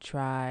would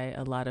try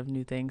a lot of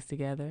new things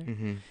together.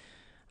 Mm-hmm.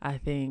 I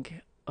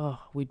think,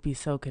 we'd be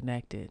so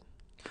connected.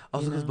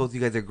 Also, because both of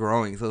you guys are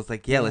growing, so it's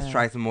like, let's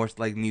try some more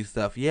like new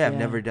stuff. Yeah, I've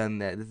never done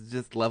that. This is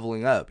just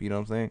leveling up. You know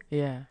what I'm saying?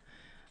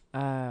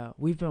 Yeah.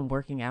 We've been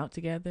working out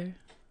together.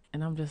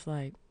 And I'm just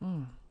like,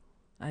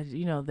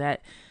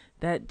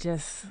 that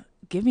just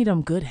give me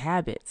them good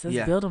habits.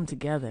 Let's build them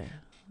together.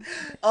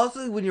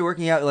 Also, when you're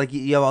working out, like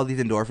you have all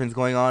these endorphins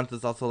going on. So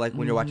it's also like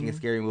when you're watching a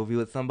scary movie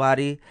with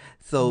somebody.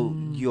 So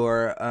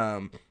your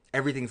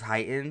everything's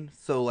heightened.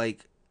 So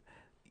like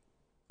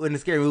in a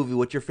scary movie,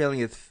 what you're feeling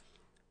is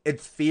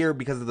it's fear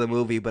because of the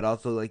movie, but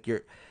also like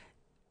you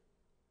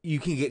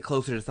can get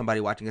closer to somebody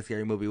watching a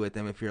scary movie with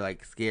them if you're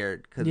like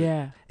scared because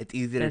it's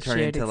easy to turn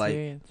into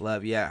experience. Like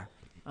love. Yeah.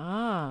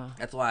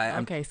 That's why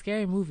okay,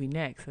 scary movie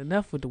next.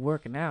 Enough with the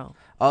working out.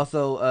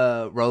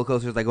 Also, roller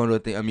coasters, like going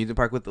to an amusement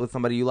park with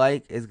somebody you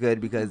like is good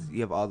because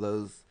you have all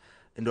those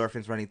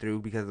endorphins running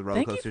through because of the roller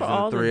Thank coasters you for and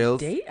all the thrills.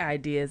 the date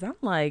ideas. I'm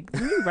like,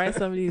 let me write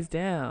some of these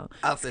down.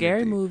 I'll send it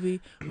Scary to you.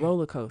 movie,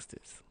 roller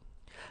coasters.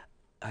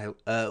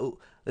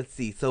 Let's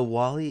see. So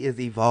Wally is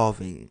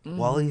evolving.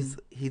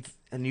 Mm-hmm. He's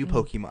a new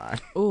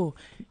Pokemon. Oh,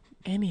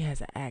 and he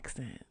has an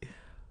accent.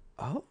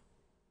 Oh,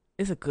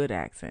 it's a good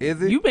accent.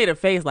 Is it? You made a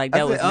face like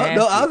that was nasty.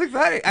 no, I was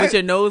excited. But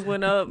your nose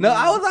went up. No,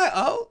 I was like,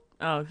 oh.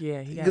 Oh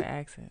yeah, he got an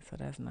accent, so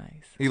that's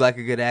nice. You like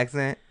a good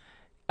accent?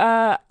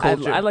 I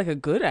Culture. like a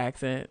good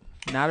accent,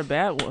 not a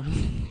bad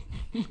one.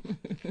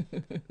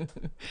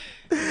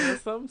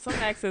 Some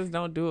accents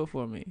don't do it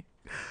for me.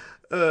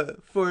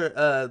 For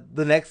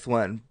the next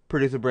one,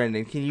 producer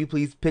Brendan, can you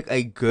please pick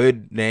a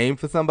good name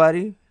for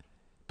somebody?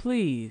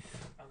 Please.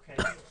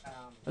 Okay.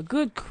 A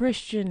good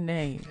Christian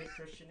name. Good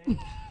Christian name?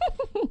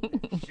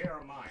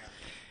 Jeremiah.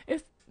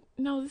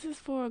 This is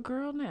for a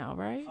girl now,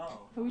 right? Oh.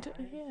 Are we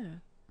yeah.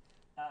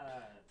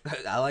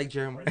 I like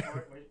Jeremiah.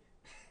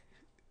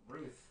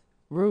 Ruth.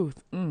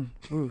 Ruth.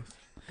 Ruth.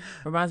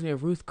 Reminds me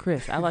of Ruth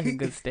Chris. I like a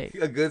good steak.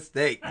 A good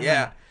steak,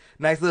 yeah.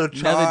 Nice little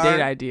char. Another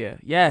date idea.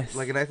 Yes.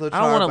 Like a nice little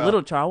I don't char want a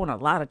little char. I want a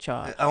lot of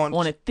char. I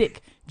want it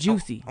thick,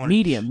 juicy,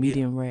 medium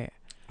rare.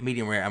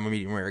 Medium rare. I'm a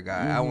medium rare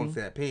guy. I want to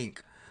say that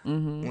pink.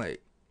 Mm-hmm.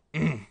 Like,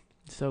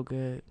 so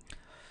good.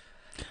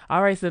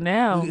 All right, so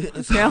now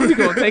we're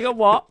going to take a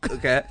walk.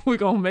 Okay. We're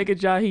going to make a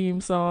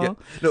Jaheim song. Yeah.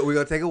 No, we're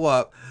going to take a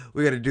walk.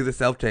 We're going to do the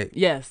self-tape.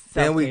 Yes,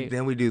 self-tape.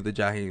 Then we do the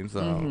Jaheim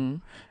song. Mm-hmm.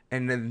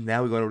 And then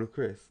now we're going over to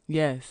Chris.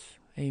 Yes.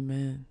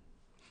 Amen.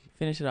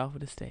 Finish it off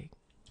with a steak.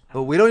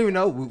 But we don't even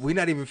know. We're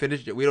not even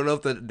finished yet. We don't know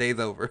if the day's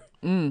over.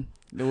 Well,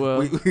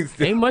 we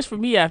still... ain't much for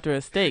me after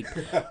a steak,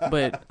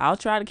 but I'll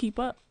try to keep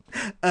up.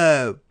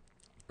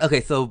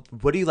 Okay, so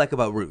what do you like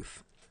about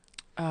Ruth?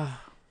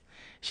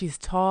 She's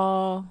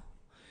tall.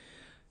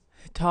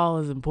 Tall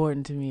is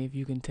important to me, if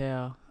you can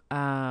tell.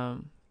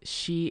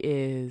 She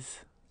is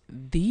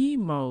the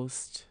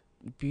most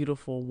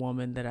beautiful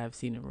woman that I've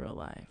seen in real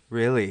life.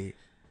 Really?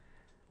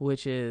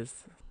 Which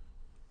is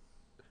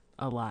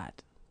a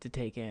lot to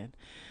take in.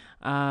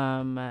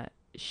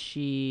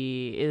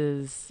 She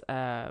is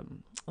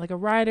like a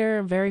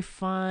writer, very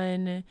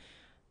fun,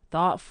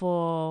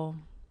 thoughtful.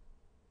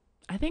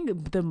 I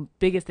think the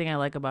biggest thing I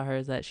like about her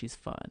is that she's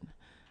fun.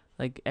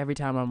 Like every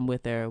time I'm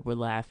with her, we're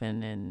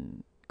laughing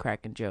and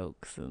cracking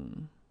jokes,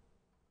 and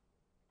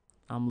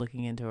I'm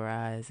looking into her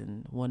eyes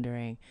and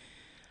wondering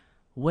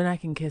when I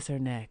can kiss her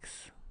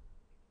next.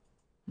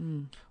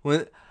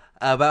 When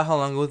about how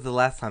long was the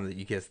last time that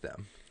you kissed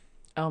them?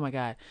 Oh my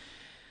God.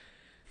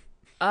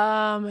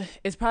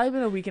 It's probably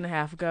been a week and a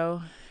half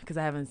ago because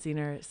I haven't seen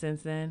her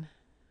since then.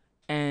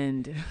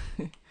 And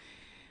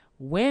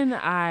when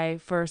I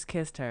first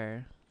kissed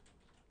her,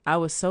 I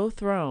was so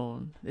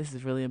thrown. This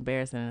is really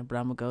embarrassing, but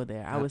I'm gonna go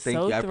there. I was so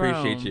thrown. I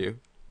appreciate you.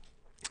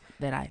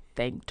 That I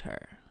thanked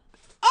her.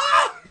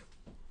 Oh!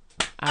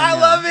 I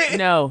love it.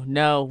 No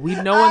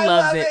one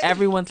loves it.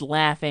 Everyone's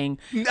laughing.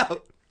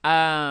 No.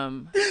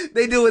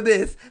 They doing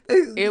this.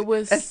 It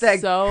was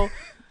so.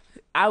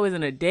 I was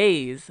in a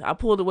daze. I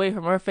pulled away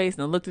from her face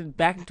and I looked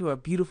back into her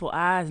beautiful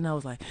eyes, and I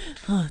was like,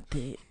 "Oh,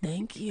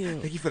 thank you.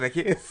 Thank you for that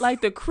kiss."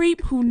 Like the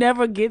creep who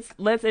never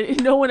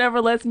no one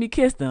ever lets me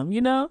kiss them. You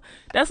know,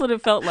 that's what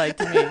it felt like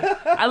to me.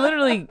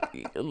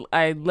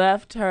 I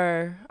left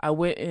her. I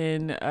went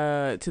in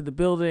to the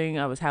building.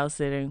 I was house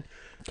sitting,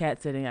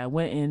 cat sitting. I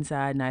went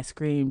inside and I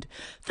screamed,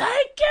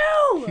 "Thank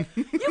you!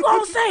 You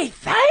gonna say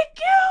thank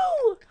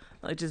you?"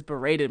 I just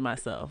berated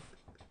myself.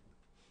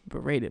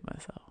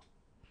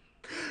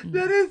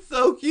 That is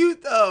so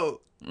cute,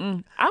 though.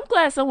 I'm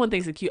glad someone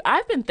thinks it's cute.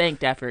 I've been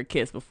thanked after a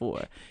kiss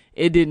before.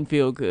 It didn't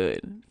feel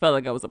good. Felt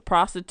like I was a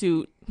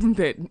prostitute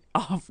that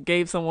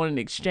gave someone an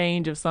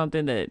exchange of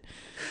something that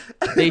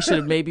they should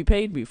have maybe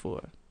paid me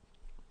for.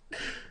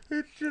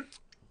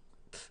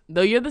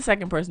 Though you're the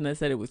second person that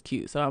said it was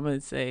cute, so I'm going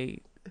to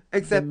say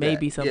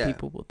maybe some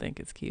people will think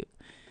it's cute.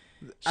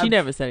 She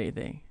never said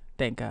anything.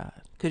 Thank God.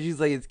 Because she's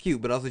like, it's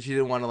cute, but also she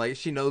didn't want to,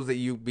 she knows that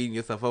you beating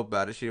yourself up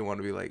about it. She didn't want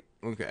to be like,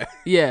 okay.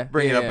 Yeah.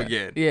 Bring it up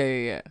again.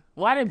 Yeah.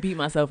 Well, I didn't beat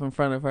myself in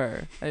front of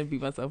her. I didn't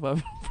beat myself up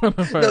in front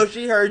of her. No,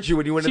 she heard you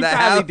when you went to that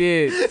house.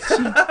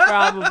 She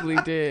probably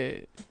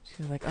did.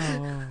 She was like,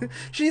 oh.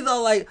 She's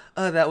all like,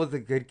 oh, that was a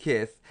good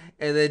kiss.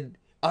 And then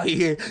all you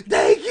hear,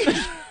 thank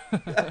you.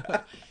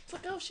 It's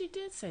like, oh, she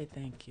did say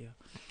thank you.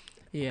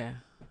 Yeah.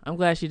 I'm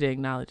glad she did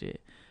acknowledge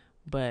it.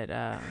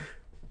 But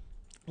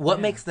what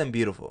makes them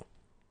beautiful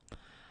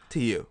to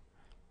you?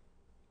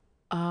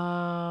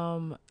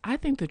 I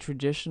think the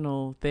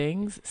traditional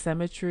things,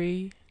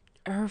 symmetry.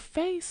 Her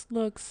face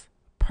looks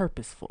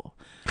purposeful.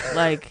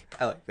 Like,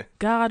 I like that.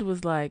 God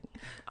was like,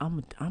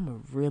 I'm gonna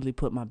really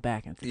put my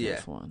back into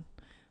this one.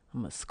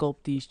 I'm gonna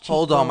sculpt these cheekbones.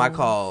 Hold on my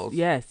calls.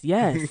 Yes.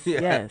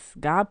 Yes.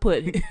 God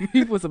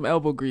he put some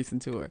elbow grease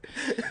into her.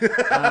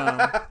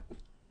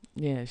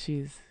 Yeah,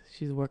 she's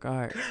a work of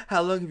art.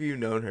 How long have you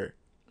known her?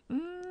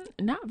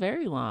 Not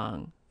very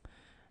long.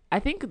 I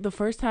think the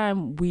first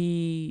time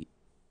we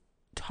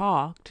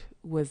talked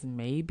was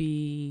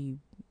maybe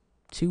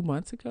 2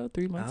 months ago,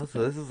 3 months ago.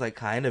 So this is like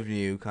kind of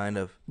new, kind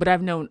of. But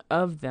I've known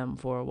of them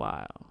for a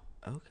while.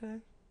 Okay.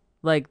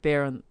 Like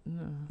they're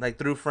like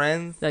through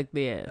friends. Like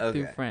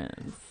through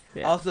friends.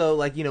 Yeah. Also,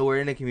 like we're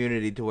in a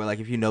community to where like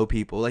if you know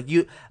people, like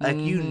you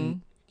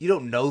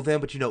don't know them,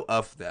 but you know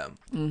of them.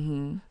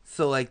 Mm-hmm.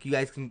 So like you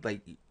guys can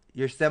like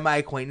you're semi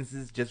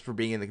acquaintances just for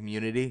being in the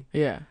community.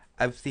 Yeah.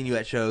 I've seen you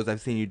at shows. I've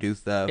seen you do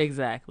stuff.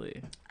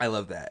 Exactly. I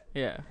love that.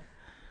 Yeah.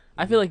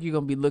 I feel like you're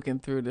gonna be looking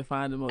through to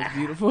find the most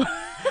beautiful.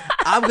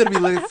 I'm gonna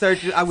be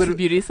searching. I'm gonna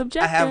beauty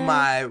subjective. I have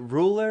my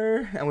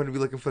ruler. I'm gonna be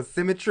looking for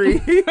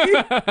symmetry.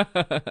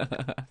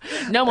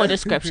 No more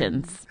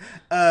descriptions.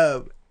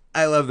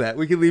 I love that.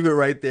 We can leave it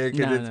right there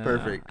because it's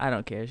perfect. No. I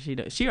don't care.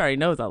 She already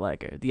knows I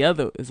like her. The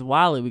other is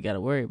Wally. We got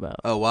to worry about.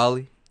 Oh,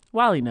 Wally.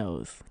 Wally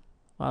knows.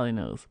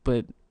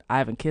 But I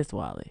haven't kissed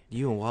Wally.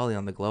 You and Wally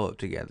on the glow up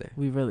together.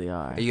 We really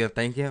are. Are you gonna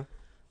thank him?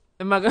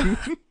 Am I gonna?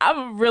 I'm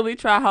gonna really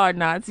try hard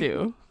not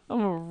to.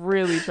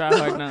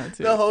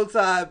 The whole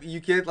time you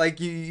kiss,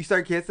 like you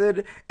start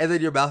kissing, and then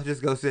your mouth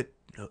just goes to,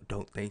 no,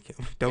 don't thank him.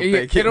 Don't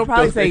thank him. It'll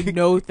probably say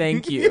no,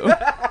 thank you,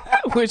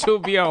 which will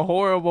be a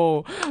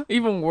horrible,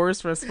 even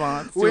worse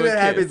response. When that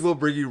happens, we'll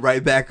bring you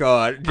right back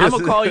on. I'm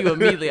gonna call you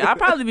immediately. I'll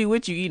probably be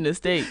with you eating a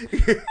steak.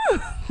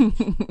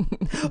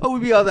 We'll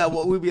be on that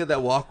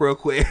walk real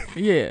quick.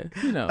 Yeah,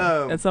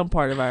 at some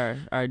part of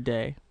our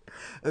day.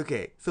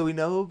 Okay, so we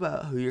know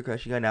about who you're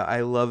crushing on now.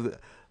 I love.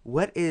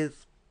 What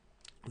is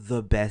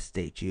the best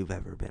date you've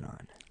ever been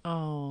on?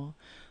 Oh,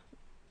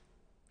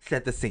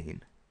 set the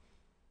scene.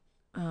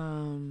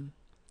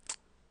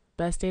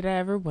 Best date I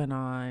ever went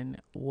on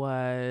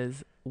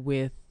was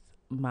with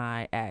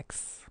my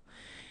ex,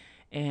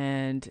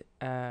 and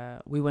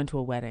we went to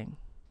a wedding.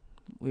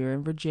 We were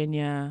in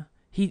Virginia.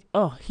 He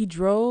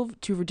drove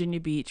to Virginia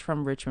Beach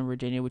from Richmond,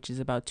 Virginia, which is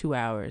about 2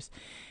 hours,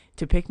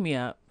 to pick me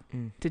up,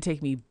 to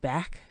take me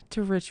back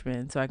to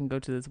Richmond so I can go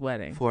to this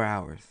wedding. 4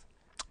 hours.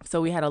 So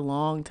we had a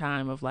long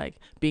time of like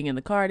being in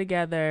the car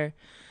together,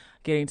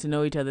 getting to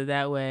know each other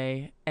that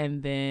way.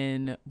 And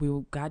then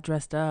we got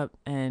dressed up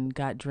and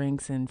got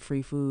drinks and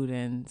free food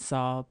and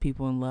saw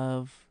people in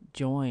love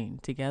join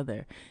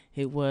together.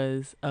 It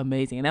was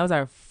amazing. And that was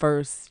our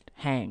first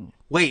hang.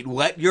 Wait,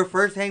 what? Your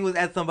first hang was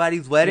at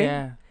somebody's wedding?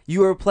 Yeah. You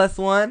were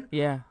 +1?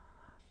 Yeah.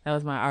 That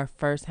was our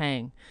first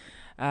hang.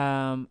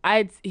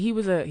 He's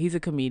a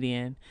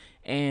comedian,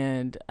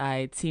 and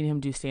I'd seen him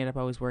do stand up.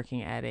 I was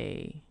working at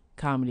a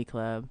comedy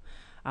club,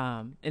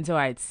 and so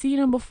I had seen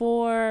him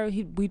before.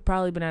 We'd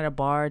probably been at a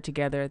bar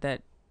together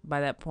by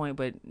that point,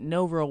 but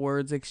no real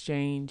words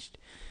exchanged.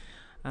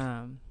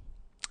 And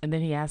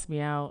then he asked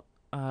me out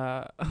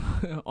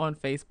on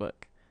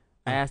Facebook.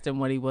 I asked him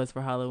what he was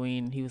for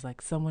Halloween. He was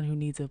like, someone who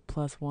needs a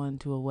 +1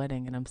 to a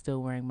wedding, and I'm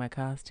still wearing my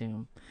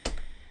costume.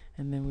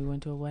 And then we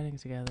went to a wedding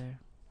together.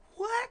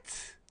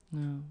 What?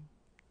 No,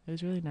 it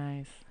was really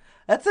nice.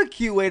 That's a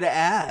cute way to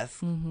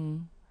ask. Mm-hmm.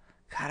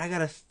 God, I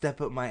gotta step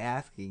up my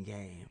asking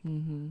game.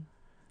 Mm-hmm.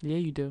 Yeah,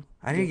 you do.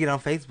 I need to get on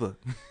Facebook.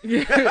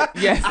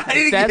 Yes,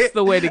 that's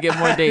the way to get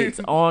more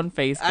dates, on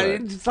Facebook. I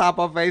need to just hop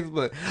on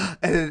Facebook.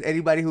 And then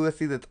anybody who I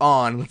see that's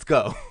on, let's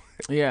go.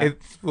 Yeah.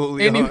 It's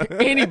fully on.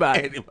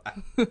 Anybody.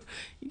 You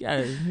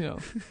gotta,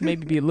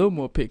 maybe be a little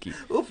more picky.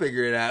 We'll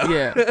figure it out.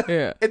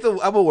 Yeah.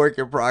 I'm a work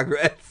in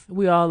progress.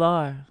 We all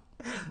are.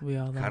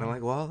 Kind of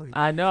like Wally.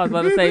 I know. I was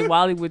about to say,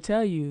 Wally would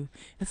tell you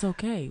it's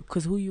okay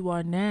because who you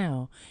are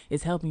now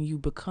is helping you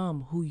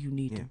become who you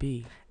need to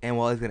be. And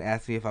Wally's gonna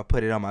ask me if I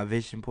put it on my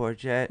vision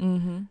board yet.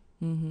 Mm-hmm.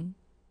 Mm-hmm.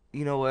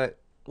 You know what?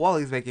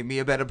 Wally's making me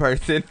a better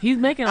person. He's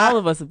making all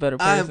of us a better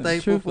person. I'm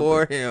thankful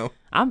for him.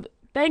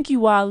 Thank you,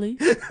 Wally.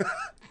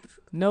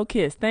 No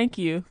kiss. Thank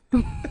you.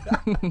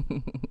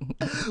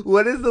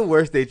 What is the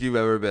worst date you've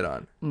ever been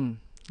on?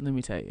 Let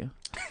me tell you.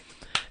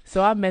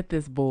 So I met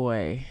this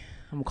boy.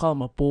 I'm going to call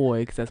him a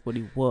boy because that's what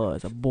he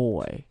was, a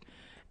boy,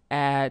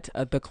 at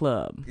the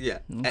club. Yeah,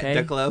 okay?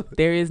 At the club.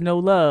 There is no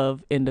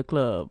love in the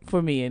club,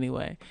 for me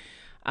anyway.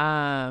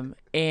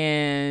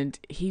 And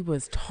he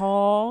was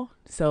tall,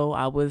 so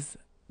I was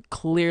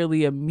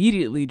clearly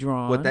immediately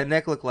drawn. What that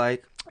neck look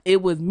like?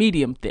 It was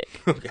medium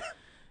thick. Okay.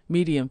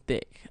 Medium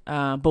thick,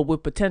 but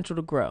with potential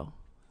to grow,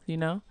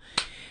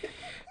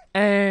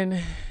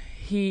 And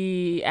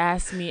he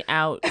asked me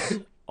out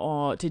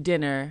to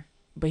dinner,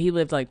 but he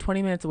lived like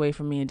 20 minutes away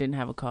from me and didn't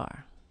have a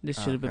car.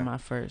 This should have been my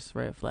first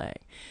red flag.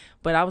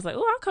 But I was like,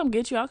 I'll come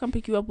get you. I'll come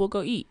pick you up. We'll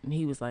go eat. And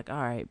he was like,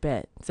 all right,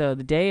 bet. So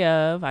the day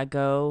of, I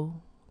go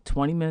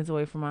 20 minutes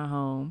away from my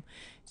home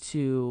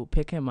to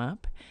pick him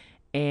up.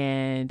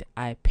 And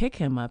I pick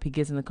him up. He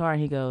gets in the car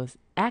and he goes,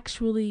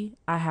 actually,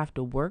 I have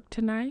to work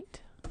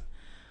tonight,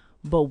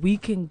 but we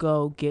can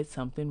go get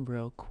something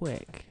real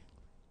quick.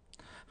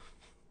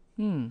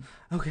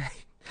 Okay.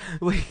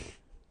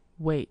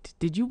 Wait,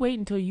 did you wait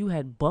until you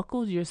had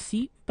buckled your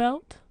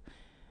seatbelt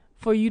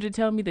for you to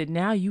tell me that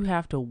now you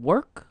have to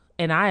work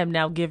and I am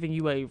now giving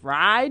you a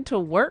ride to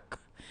work?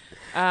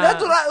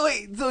 That's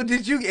what so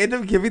did you end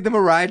up giving them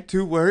a ride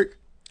to work?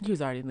 He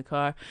was already in the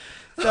car.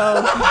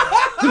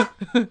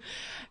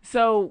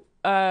 So,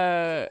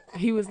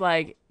 he was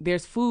like,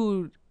 there's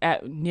food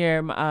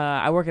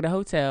I work at a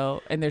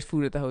hotel, and there's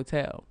food at the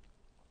hotel.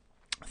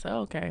 So,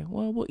 okay,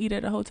 well, we'll eat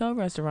at a hotel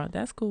restaurant.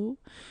 That's cool.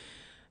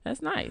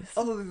 That's nice.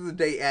 Also, this is a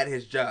date at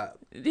his job.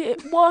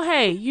 Well,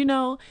 hey, you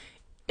know,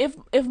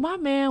 if my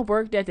man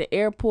worked at the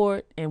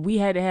airport and we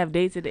had to have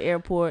dates at the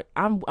airport,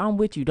 I'm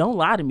with you. Don't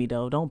lie to me,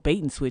 though. Don't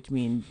bait and switch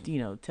me and, you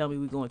know, tell me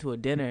we're going to a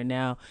dinner and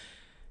now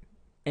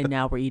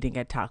we're eating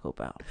at Taco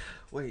Bell.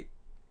 Wait.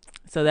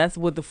 So that's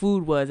what the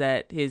food was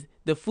at his.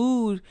 The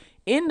food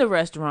in the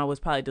restaurant was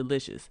probably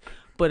delicious,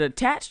 but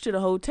attached to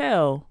the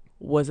hotel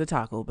was a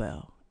Taco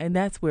Bell, and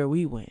that's where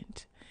we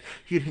went.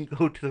 You didn't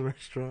go to the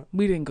restaurant?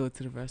 We didn't go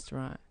to the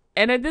restaurant.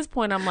 And at this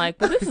point, I'm like,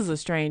 but this is a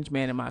strange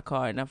man in my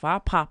car, and if I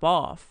pop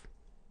off,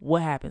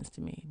 what happens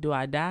to me? Do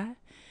I die?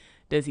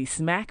 Does he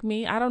smack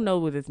me? I don't know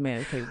what this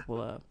man is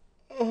capable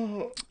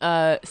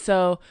of.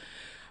 So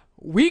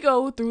we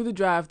go through the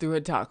drive-thru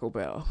at Taco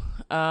Bell.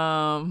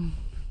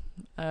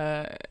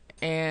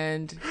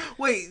 And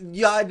wait,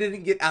 y'all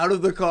didn't get out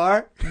of the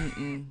car?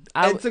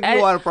 It took you a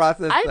while to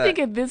process I that. think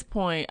at this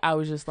point, I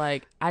was just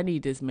like, I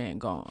need this man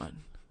gone.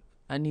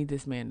 I need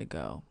this man to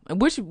go.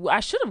 And which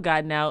I should have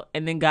gotten out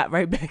and then got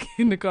right back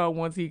in the car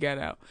once he got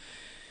out.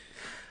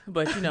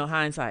 But, you know,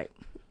 hindsight.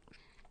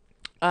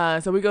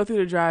 So we go through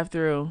the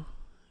drive-thru,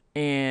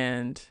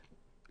 and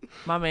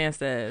my man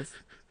says,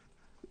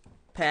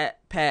 pat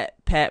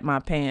my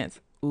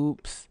pants.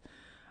 Oops,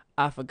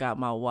 I forgot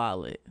my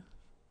wallet.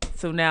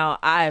 So now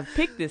I have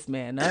picked this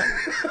man up.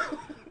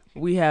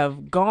 We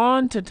have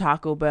gone to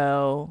Taco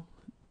Bell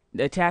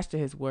attached to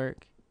his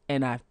work,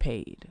 and I've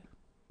paid.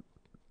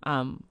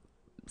 I'm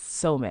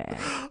so mad.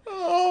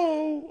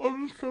 Oh,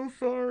 I'm so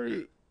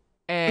sorry.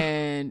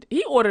 And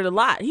he ordered a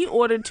lot. He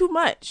ordered too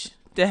much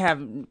to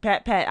have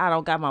pat, I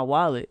don't got my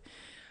wallet.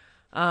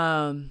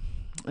 And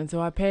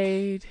so I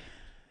paid,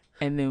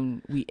 and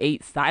then we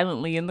ate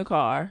silently in the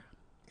car.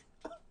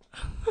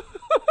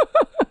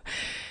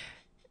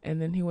 And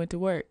then he went to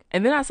work.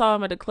 And then I saw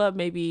him at the club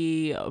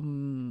maybe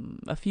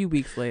a few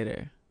weeks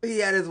later. He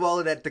had his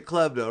wallet at the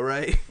club, though,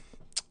 right?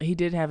 He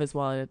did have his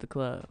wallet at the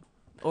club.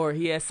 Or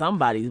he had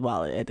somebody's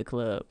wallet at the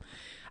club.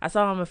 I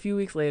saw him a few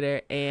weeks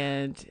later,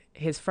 and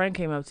his friend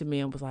came up to me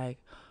and was like,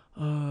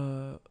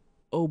 oh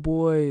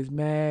boy is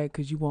mad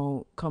because you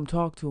won't come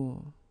talk to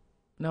him.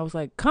 And I was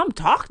like, come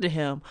talk to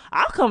him?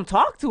 I'll come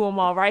talk to him,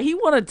 all right. He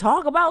want to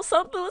talk about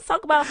something? Let's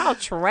talk about how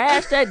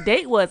trash that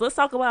date was. Let's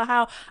talk about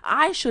how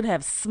I should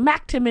have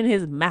smacked him in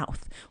his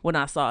mouth when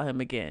I saw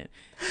him again.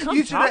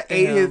 You should have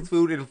ate his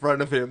food in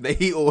front of him that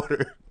he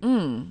ordered.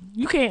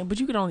 You can't, but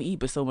you can only eat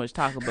but so much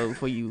Taco Bell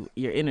before your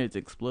innards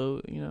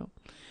explode, you know.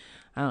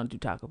 I don't do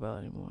Taco Bell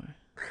anymore.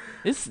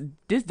 This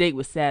date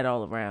was sad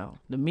all around.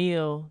 The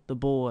meal, the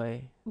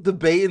boy. The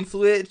bait and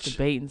switch. The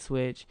bait and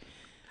switch.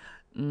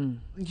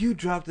 You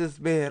dropped this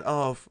man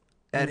off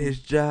at his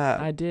job.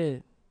 I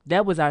did.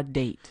 That was our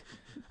date.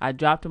 I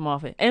dropped him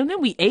off, and then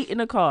we ate in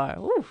the car.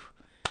 Oof,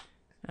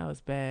 that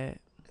was bad.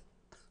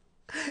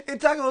 And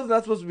Taco Bell's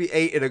not supposed to be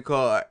ate in a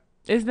car.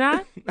 It's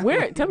not?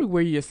 Where? Tell me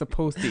where you're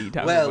supposed to eat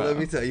Taco Bell. Well, let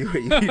me tell you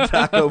where you eat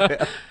Taco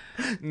Bell.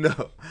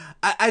 No,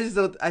 I just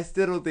don't. I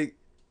still don't think.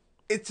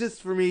 It's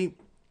just for me,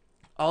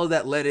 all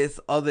that lettuce,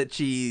 all that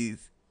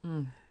cheese,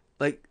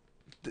 like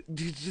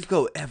you just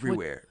go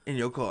everywhere in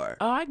your car.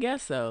 Oh, I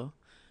guess so.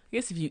 I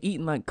guess if you're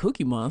eating like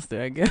Cookie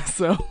Monster, I guess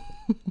so.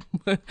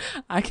 But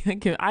I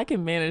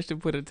can manage to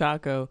put a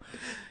taco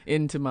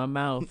into my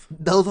mouth.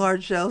 Those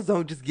hard shells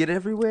don't just get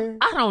everywhere?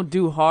 I don't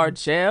do hard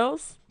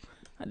shells.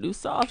 I do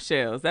soft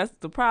shells. That's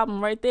the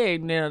problem right there.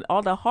 Now,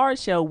 all the hard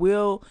shell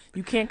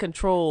you can't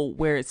control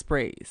where it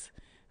sprays.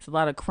 It's a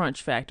lot of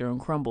crunch factor and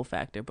crumble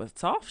factor, but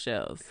soft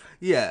shells.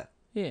 Yeah.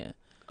 Yeah.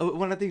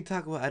 When I think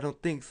Taco Bell, I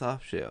don't think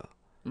soft shell.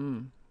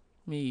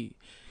 Me,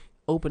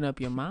 open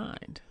up your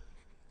mind.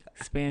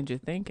 Expand your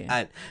thinking.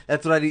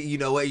 That's what I do. You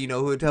know what? You know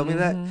who would tell me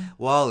that?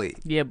 Wally.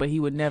 Yeah, but he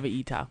would never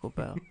eat Taco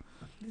Bell.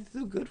 He's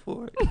too good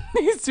for it.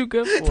 He's too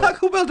good for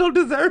Taco Bell don't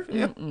deserve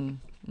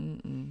him.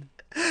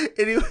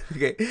 Anyway,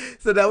 okay.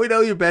 So now we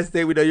know your best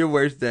day. We know your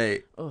worst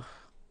day. Ugh.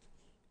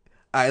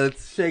 All right,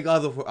 let's shake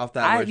off that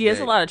worst day.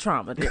 It's a lot of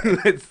trauma there.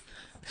 Let's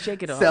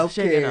shake it off.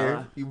 Self-care. Shake it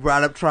off. You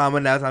brought up trauma.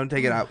 Now it's time to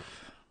take it out.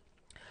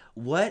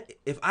 What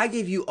if I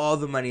gave you all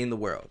the money in the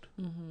world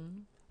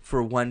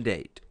for one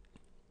date?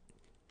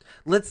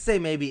 Let's say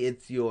maybe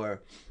it's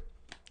your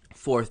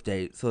fourth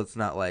date, so it's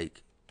not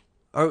like,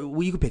 or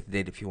well, you can pick the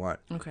date if you want.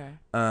 Okay.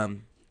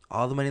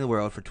 All the money in the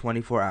world for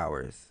 24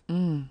 hours.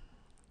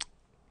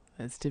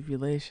 That's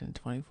stipulation.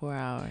 24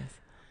 hours.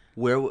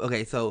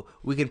 Okay, so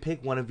we can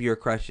pick one of your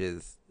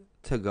crushes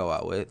to go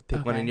out with.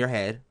 Pick one in your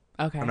head.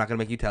 Okay. I'm not gonna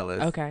make you tell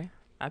us. Okay.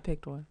 I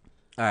picked one.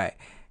 All right.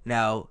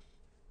 Now,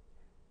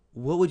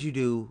 what would you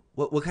do?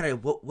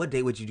 What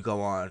date would you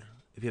go on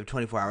if you have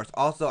 24 hours?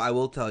 Also, I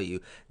will tell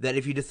you that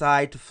if you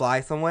decide to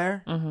fly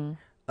somewhere,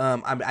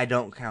 I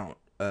don't count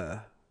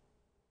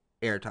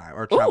airtime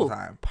or travel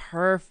time.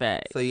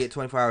 Perfect. So you get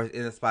 24 hours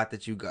in the spot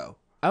that you go.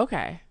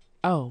 Okay.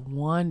 Oh,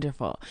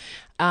 wonderful.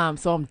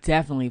 So I'm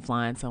definitely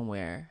flying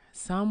somewhere.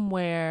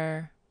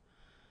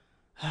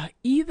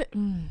 Either.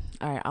 All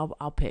right.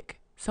 I'll pick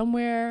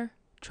somewhere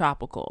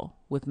tropical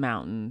with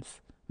mountains.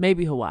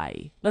 Maybe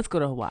Hawaii. Let's go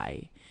to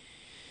Hawaii.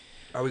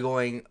 Are we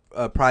going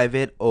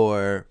private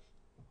or?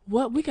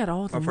 What? We got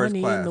all the first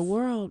money class? in the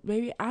world,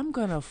 baby. I'm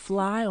going to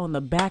fly on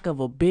the back of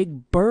a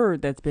big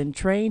bird that's been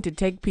trained to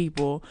take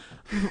people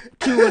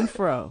to and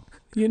fro.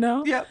 You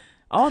know? Yep.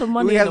 All the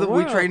money in the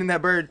world. We're training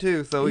that bird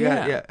too, so we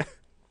got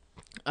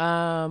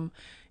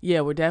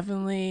Yeah, we're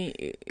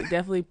definitely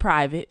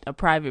private, a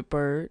private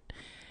bird.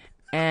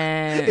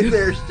 And is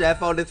there a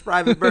chef on this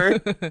private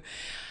bird?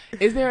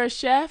 Is there a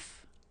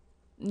chef?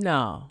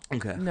 No.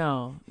 Okay.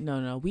 No.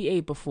 We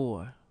ate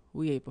before.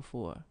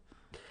 No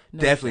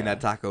Definitely chef.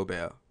 not Taco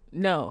Bell.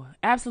 No,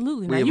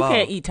 absolutely not. We You evolved.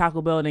 can't eat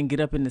Taco Bell and then get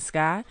up in the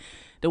sky.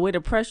 The way the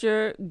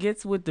pressure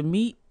gets with the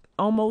meat,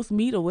 almost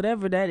meat or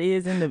whatever that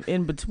is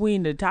in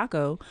between the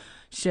taco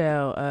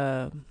shell,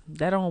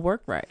 that don't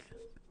work right.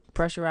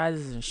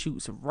 Pressurizes and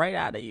shoots right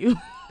out of you.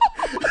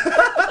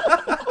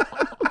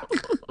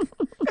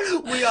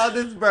 We on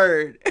this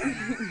bird.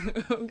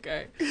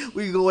 Okay.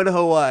 We going to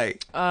Hawaii.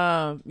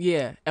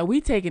 Yeah, and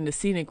we taking the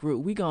scenic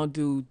route. We gonna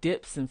do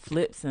dips and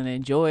flips and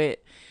enjoy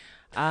it.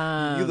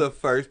 You're the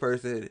first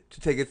person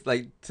to take it,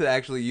 to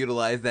actually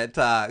utilize that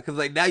time,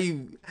 because now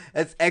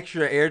that's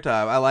extra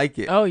airtime. I like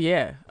it. Oh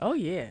yeah.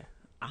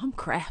 I'm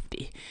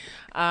crafty.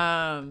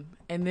 And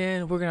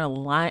then we're gonna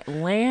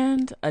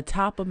land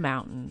atop a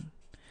mountain,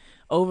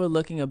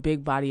 overlooking a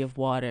big body of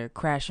water,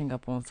 crashing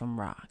up on some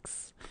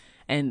rocks.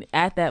 And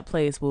at that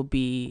place will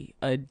be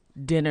a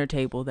dinner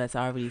table that's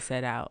already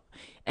set out.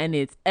 And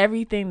it's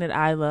everything that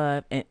I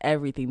love and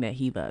everything that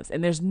he loves.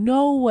 And there's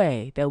no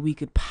way that we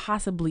could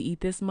possibly eat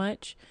this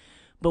much,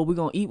 but we're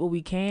going to eat what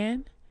we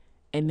can,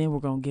 and then we're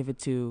going to give it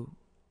to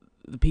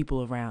the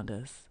people around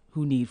us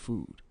who need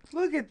food.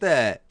 Look at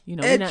that.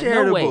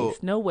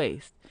 No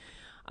waste.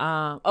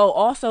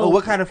 Also.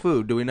 What kind of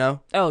food do we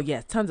know? Oh,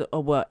 yes. Tons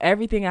of,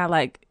 everything I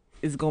like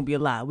is going to be a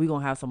lot. We're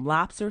going to have some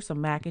lobster,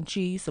 some mac and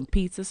cheese, some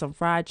pizza, some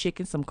fried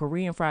chicken, some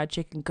Korean fried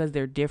chicken because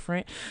they're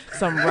different,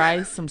 some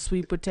rice, some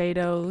sweet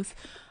potatoes.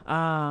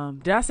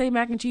 Did I say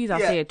mac and cheese? I'll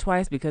say it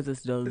twice because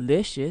it's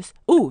delicious.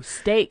 Ooh,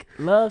 steak.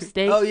 Love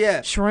steak. Oh,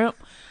 yeah. Shrimp.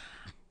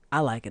 I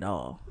like it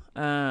all.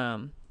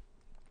 And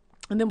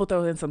then we'll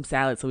throw in some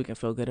salad so we can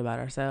feel good about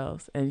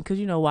ourselves. And because,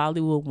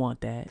 Wiley will want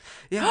that.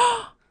 Yeah.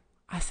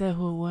 I said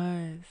who it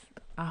was.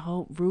 I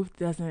hope Ruth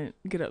doesn't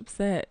get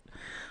upset.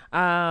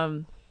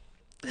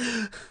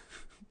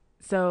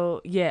 So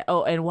yeah.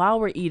 Oh, and while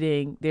we're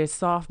eating, there's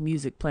soft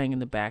music playing in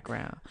the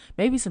background.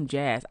 Maybe some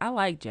jazz. I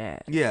like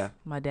jazz. Yeah.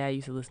 My dad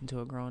used to listen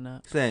to it growing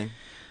up. Same.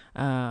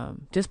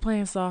 Just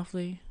playing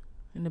softly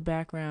in the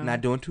background. Not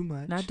doing too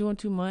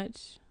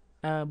much.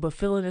 But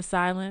filling the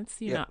silence.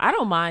 I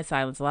don't mind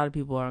silence. A lot of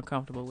people are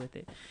uncomfortable with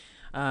it.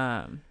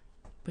 But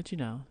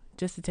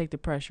just to take the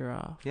pressure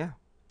off. Yeah.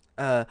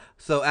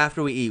 So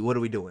after we eat, what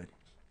are we doing?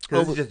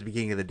 Because this is just the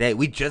beginning of the day.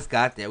 We just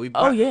got there. We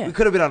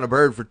could have been on a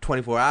bird for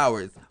 24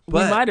 hours.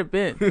 But... We might have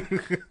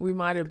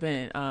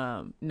been.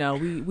 No,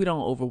 we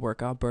don't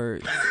overwork our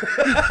birds.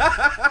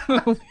 You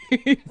don't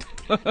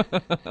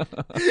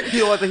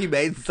want the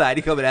Humane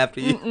Society coming after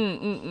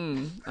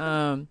you.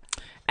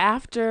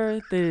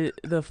 After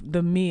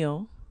the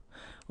meal,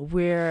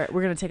 we're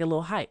gonna take a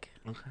little hike.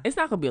 Okay. It's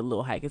not gonna be a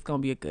little hike. It's gonna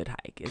be a good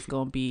hike. It's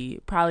gonna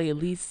be probably at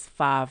least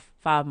 5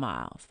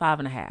 miles,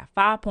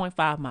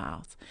 5.5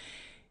 miles.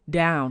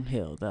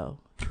 Downhill though,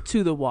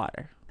 to the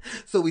water.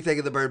 So we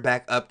taking the bird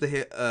back up the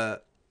hill.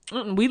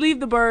 We leave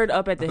the bird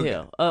up at the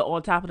hill,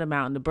 on top of the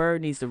mountain. The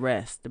bird needs to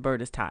rest. The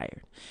bird is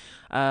tired.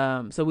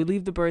 So we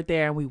leave the bird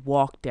there and we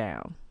walk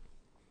down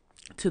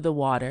to the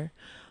water,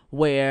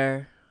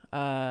 where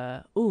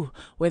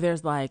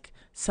there's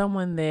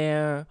someone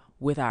there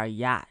with our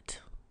yacht.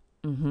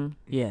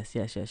 Yes.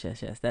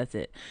 That's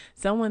it.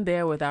 Someone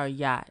there with our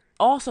yacht.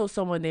 Also,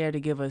 someone there to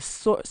give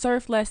us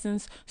surf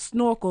lessons,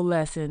 snorkel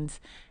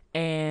lessons.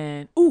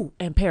 And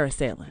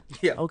parasailing.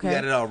 Yeah, okay. We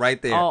got it all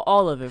right there.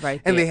 All of it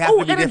right there. And they have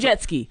to be a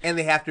jet ski. And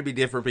they have to be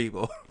different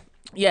people.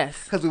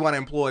 Yes. Because we want to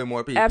employ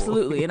more people.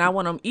 Absolutely. And I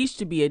want them each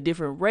to be a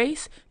different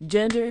race,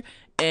 gender,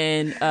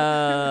 and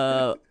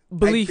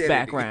belief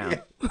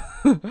background.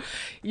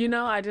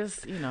 Yeah.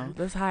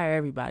 Let's hire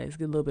everybody. Let's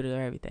get a little bit of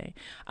everything.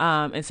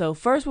 And so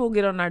first we'll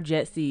get on our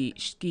jet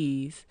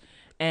skis,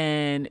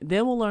 and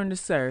then we'll learn to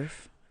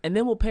surf, and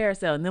then we'll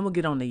parasail, and then we'll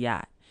get on the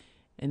yacht,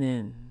 and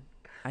then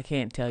I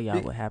can't tell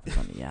y'all what happens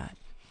on the yacht.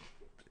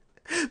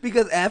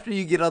 Because after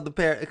you get on the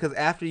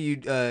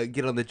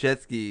get on the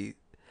jet ski,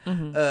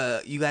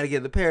 you got to get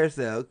in the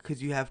parasail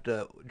because you have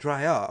to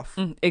dry off.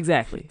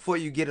 Exactly. Before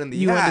you get on the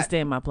yacht. You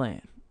understand my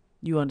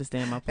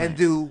plan. And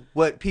do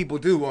what people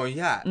do on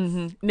yachts.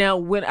 Now,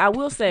 when I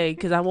will say,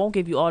 because I won't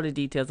give you all the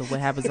details of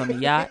what happens on the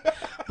yacht,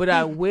 but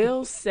I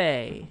will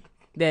say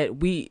that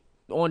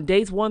on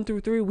dates 1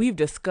 through 3, we've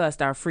discussed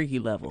our freaky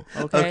level.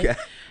 Okay.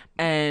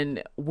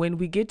 And when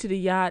we get to the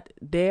yacht,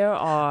 there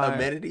are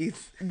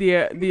amenities.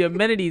 The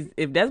amenities,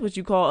 if that's what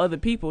you call other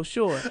people,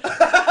 sure.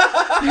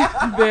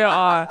 There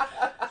are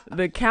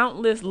the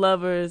countless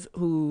lovers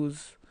who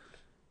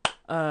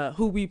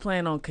we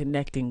plan on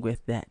connecting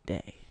with that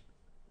day.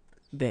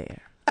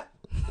 There.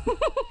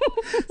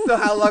 So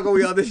how long are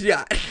we on this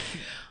yacht?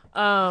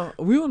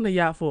 We were on the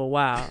yacht for a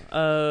while.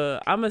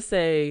 I'm gonna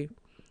say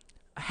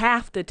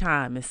half the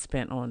time is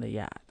spent on the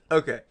yacht.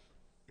 Okay.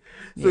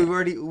 So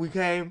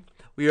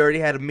we already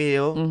had a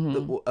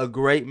meal, a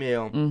great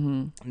meal.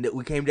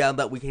 We came down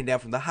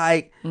from the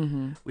hike.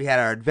 We had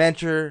our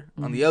adventure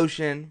on the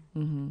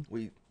ocean.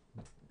 We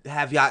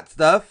have yacht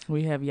stuff.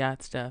 We have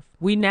yacht stuff.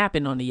 We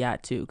napping on the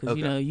yacht too, because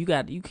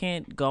you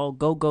can't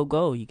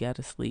go. You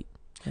gotta sleep.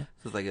 Yeah.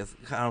 So it's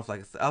kind of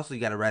like also you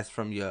got to rest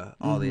from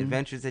all the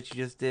adventures that you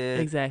just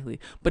did. Exactly,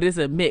 but it's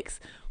a mix.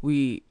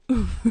 We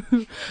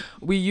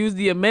use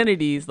the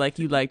amenities, like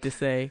you like to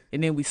say,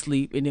 and then we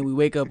sleep, and then we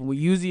wake up and we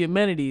use the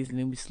amenities, and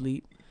then we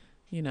sleep.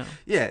 Yeah,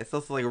 it's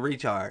also like a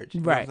recharge. Right.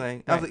 You know what I'm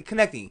saying? I was like,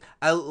 connecting.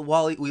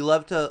 Wally, we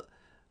love to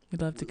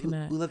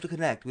connect. We love to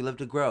connect. We love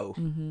to grow.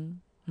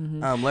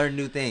 Learn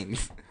new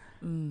things.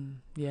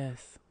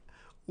 Yes.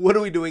 What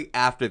are we doing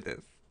after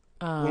this?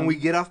 When we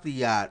get off the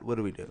yacht, what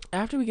do we do?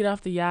 After we get off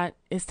the yacht,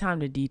 it's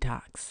time to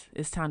detox.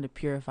 It's time to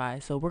purify.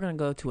 So we're going to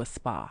go to a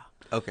spa.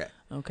 Okay.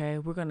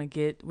 We're going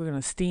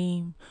to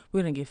steam.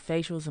 We're going to get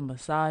facials and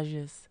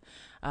massages.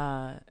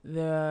 I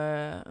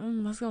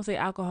was going to say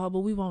alcohol,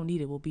 but we won't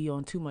need it. We'll be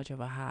on too much of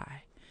a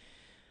high.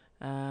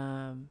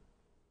 And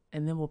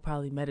then we'll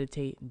probably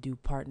meditate and do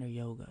partner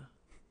yoga.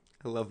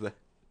 I love that.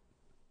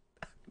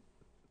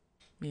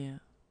 Yeah.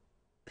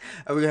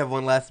 Are we going to have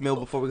one last meal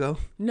before we go?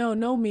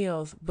 No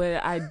meals.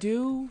 But I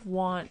do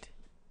want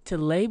to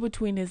lay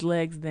between his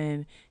legs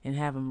then and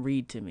have him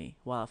read to me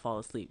while I fall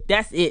asleep.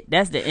 That's it.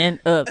 That's the end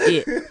of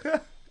it.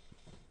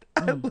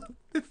 I love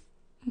this.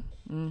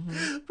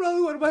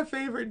 Probably one of my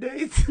favorite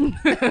dates.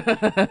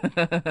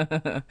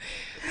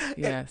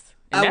 Yes.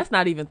 And that's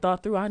not even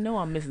thought through. I know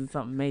I'm missing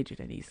something major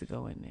that needs to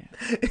go in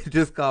there.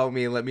 Just call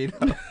me and let me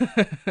know.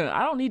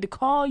 I don't need to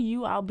call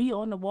you. I'll be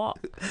on the walk.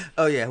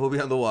 Oh, yeah. We'll be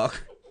on the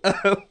walk.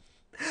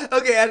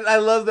 Okay, I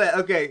love that.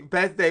 Okay,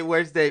 best date,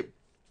 worst date,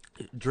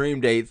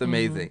 dream dates,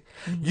 amazing.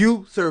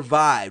 You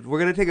survived. We're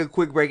going to take a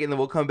quick break and then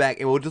we'll come back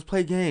and we'll just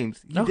play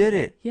games. You did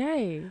it.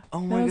 Yay.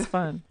 Oh, my God. That was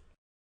fun.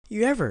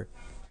 You ever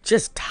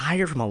just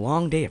tired from a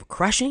long day of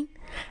crushing?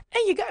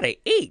 And you gotta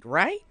eat,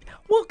 right?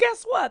 Well,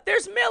 guess what?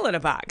 There's meal in a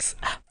box.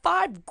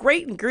 5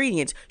 great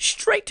ingredients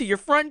straight to your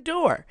front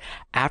door.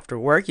 After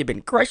work, you've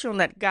been crushing on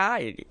that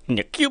guy in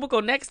your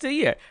cubicle next to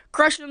you,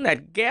 crushing on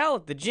that gal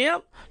at the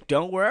gym.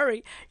 Don't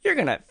worry, you're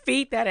gonna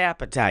feed that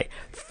appetite.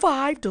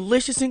 5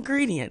 delicious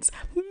ingredients.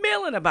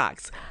 Meal in a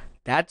box.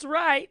 That's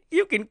right.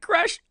 You can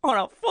crush on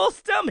a full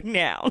stomach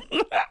now.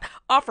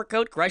 Offer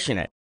code crushing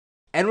it.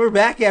 And we're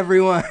back,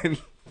 everyone.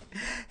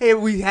 Hey,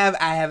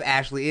 I have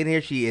Ashley in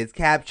here. She is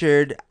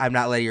captured. I'm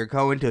not letting her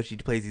go until she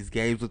plays these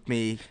games with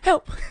me.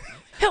 Help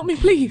me,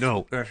 please.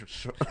 No.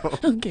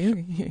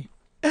 Okay.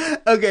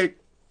 Okay.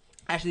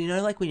 Ashley,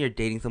 like when you're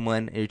dating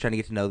someone and you're trying to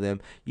get to know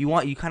them, you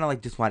kind of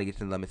like just want to get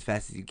to know them as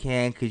fast as you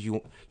can because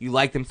you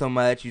like them so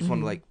much. You just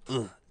want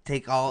to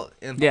take all.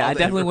 Yeah, all I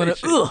definitely want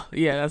to.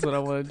 Yeah, that's what I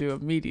want to do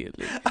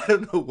immediately. I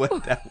don't know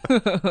what that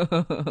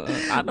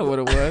was. I know what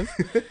it was.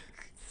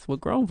 It's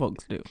what grown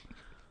folks do.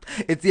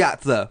 It's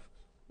yacht stuff.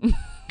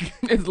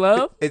 It's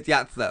love? It's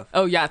yacht stuff.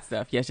 Oh, yacht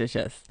stuff. Yes.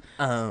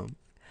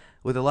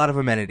 With a lot of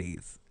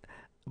amenities.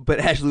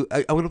 But Ashley,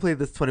 I want to play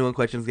this 21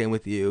 questions game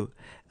with you.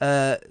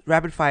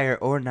 Rapid fire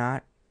or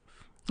not.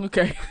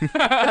 Okay.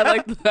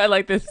 I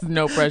like this.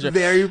 No pressure.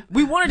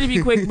 We wanted to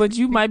be quick, but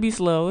you might be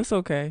slow. It's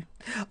okay.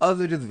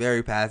 Also, just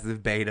very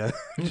passive beta.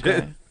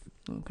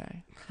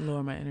 Okay.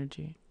 Lower my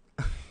energy.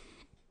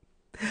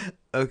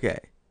 Okay.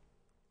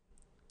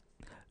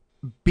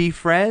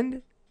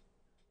 Befriend,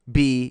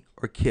 be,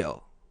 or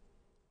kill.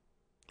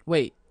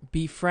 Wait,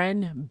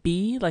 befriend,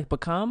 be, like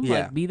become?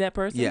 Yeah. Like be that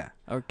person? Yeah.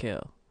 Or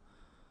kill?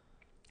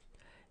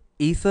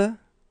 Issa,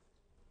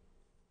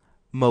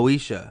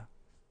 Moesha,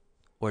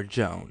 or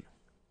Joan?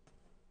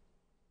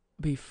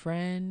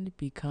 Befriend,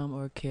 become,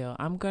 or kill.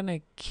 I'm going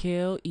to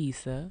kill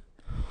Issa.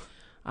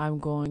 I'm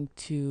going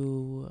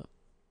to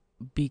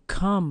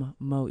become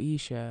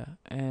Moesha,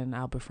 and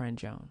I'll befriend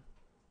Joan.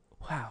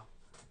 Wow.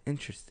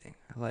 Interesting.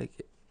 I like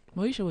it.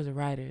 Moesha was a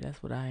writer.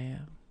 That's what I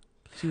am.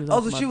 She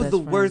was the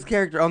worst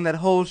character on that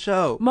whole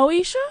show.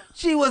 Moesha?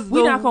 She was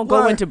We're not going to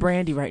go into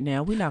Brandy right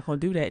now. We're not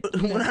going to do that.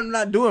 I'm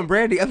not doing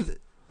Brandy.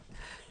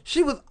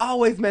 She was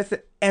always messing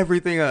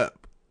everything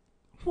up.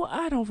 Well,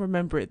 I don't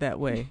remember it that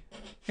way.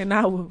 And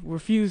I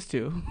refuse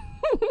to.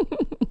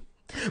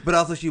 But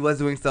also she was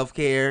doing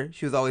self-care.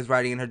 She was always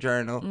writing in her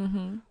journal.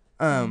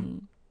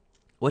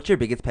 What's your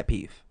biggest pet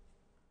peeve?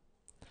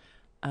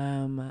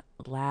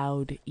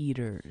 Loud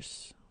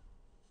eaters.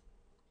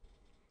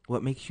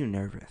 What makes you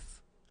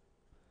nervous?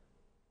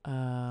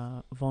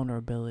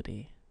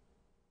 Vulnerability.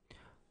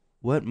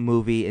 What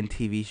movie and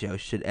TV show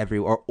should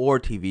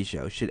TV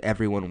show should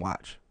everyone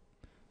watch?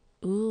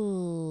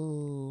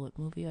 Ooh, what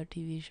movie or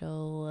TV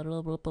show?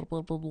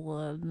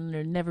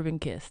 Never Been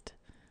Kissed.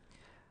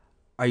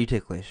 Are you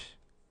ticklish?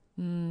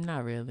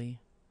 Not really.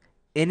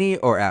 Innie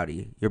or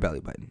outie? Your belly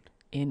button.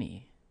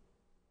 Innie.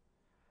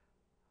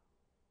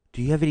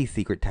 Do you have any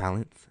secret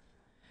talents?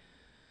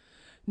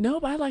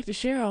 Nope, I like to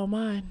share all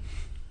mine.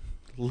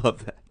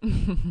 Love that.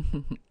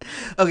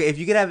 Okay, if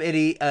you could have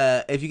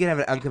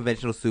an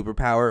unconventional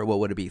superpower, what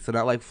would it be? So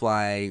not like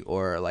flying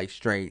or like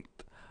strength.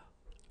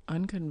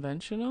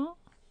 Unconventional?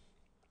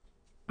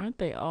 Aren't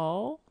they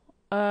all?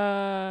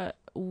 I'd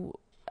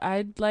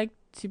like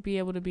to be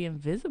able to be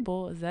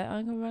invisible. Is that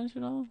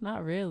unconventional?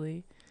 Not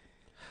really.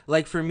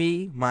 Like for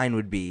me, mine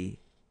would be,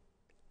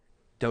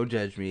 don't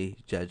judge me,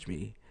 judge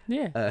me.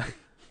 Yeah.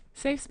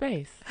 Safe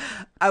space.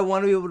 I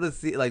want to be able to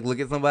see, like, look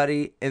at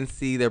somebody and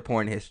see their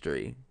porn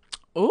history.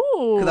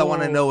 Ooh. Because I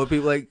want to know what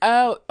people like.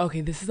 Oh,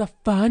 okay. This is a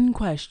fun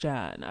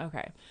question.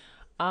 Okay.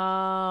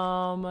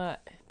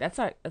 That's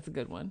a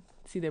good one.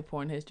 See their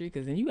porn history,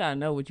 because then you gotta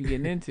know what you're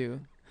getting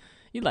into.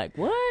 You like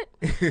what?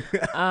 Okay.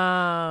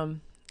 I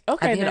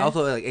think it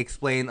also like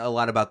explain a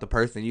lot about the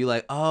person. You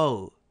like,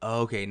 oh,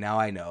 okay, now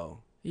I know.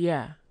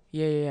 Yeah.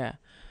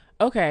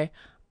 Okay.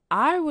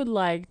 I would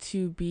like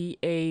to be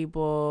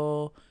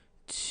able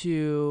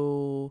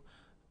to.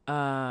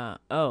 I'd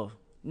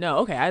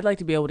like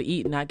to be able to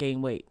eat and not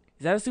gain weight.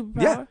 Is that a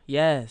superpower? Yeah.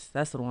 Yes,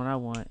 that's the one I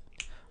want.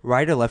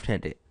 Right or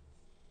left-handed?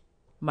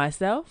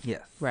 Myself?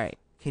 Yes. Right.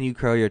 Can you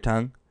curl your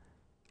tongue?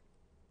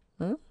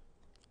 Huh?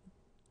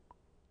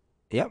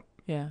 Yep.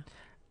 Yeah.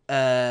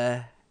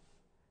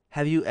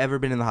 Have you ever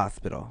been in the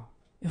hospital?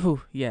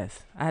 Ooh,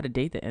 yes. I had a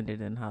date that ended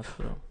in the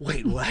hospital.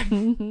 Wait, what?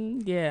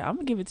 Yeah, I'm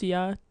gonna give it to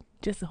y'all.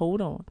 Just hold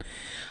on.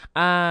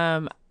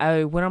 I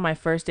went on my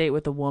first date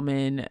with a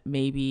woman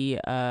maybe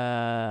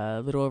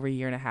a little over a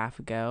year and a half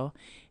ago,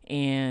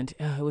 and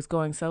it was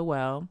going so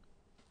well.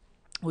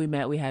 We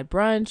met, we had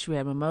brunch, we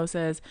had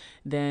mimosas,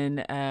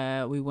 then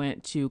we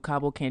went to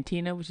Cabo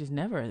Cantina, which is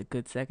never a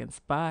good second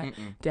spot,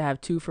 to have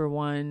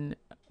 2-for-1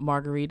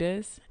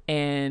 margaritas,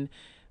 and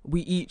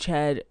we each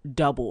had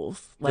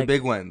doubles. Like, the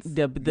big ones.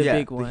 The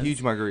big ones. The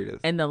huge margaritas.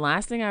 And the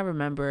last thing I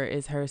remember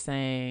is her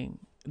saying,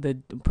 the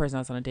person I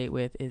was on a date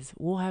with, is,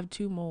 we'll have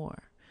 2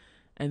 more.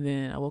 And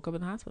then I woke up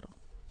in the hospital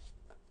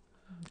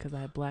because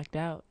I had blacked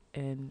out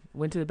and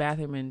went to the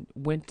bathroom and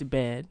went to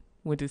bed.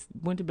 Went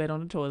to bed on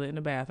the toilet in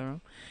the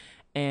bathroom.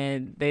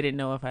 And they didn't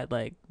know if I'd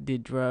like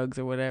did drugs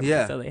or whatever.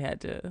 Yeah. So they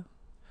had to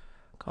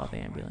call the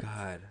ambulance. Oh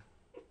my God.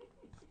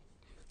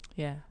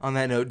 Yeah. On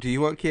that note, do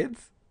you want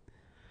kids?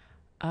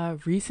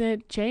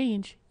 Recent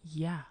change.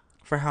 Yeah.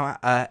 For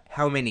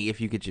how many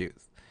if you could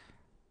choose?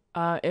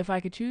 If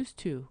I could choose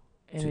 2,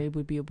 and it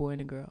would be a boy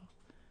and a girl.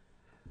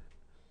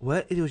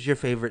 What was your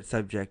favorite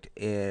subject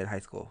in high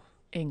school?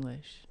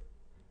 English.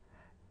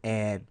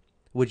 And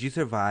would you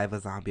survive a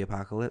zombie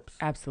apocalypse?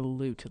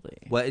 Absolutely.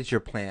 What is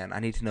your plan? I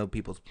need to know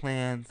people's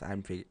plans.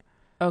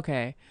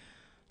 Okay.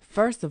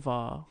 First of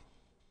all,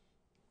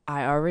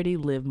 I already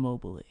live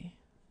mobily.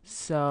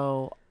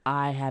 So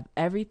I have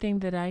everything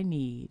that I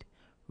need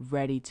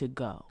ready to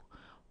go.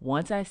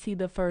 Once I see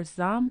the first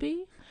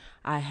zombie,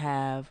 I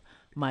have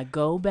my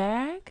go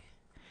bag.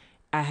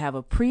 I have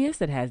a Prius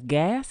that has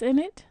gas in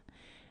it.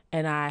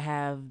 And I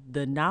have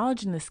the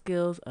knowledge and the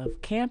skills of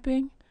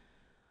camping,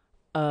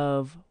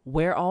 of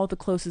where all the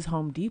closest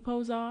Home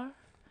Depots are.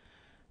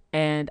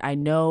 And I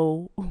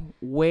know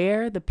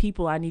where the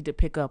people I need to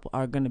pick up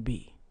are going to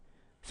be.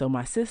 So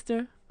my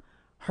sister,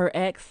 her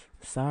ex,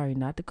 sorry,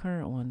 not the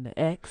current one, the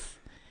ex.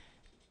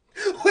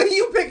 When are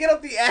you picking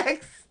up the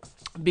ex?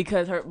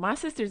 Because my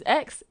sister's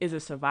ex is a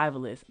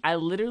survivalist. I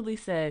literally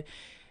said,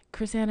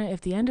 Chrisanna,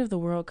 if the end of the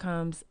world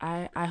comes,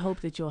 I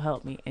hope that you'll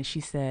help me. And she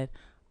said,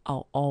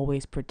 I'll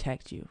always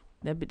protect you.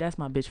 That's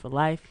my bitch for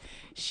life.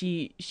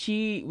 She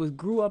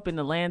grew up in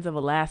the lands of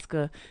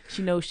Alaska.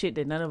 She knows shit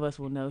that none of us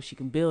will know. She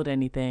can build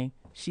anything.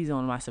 She's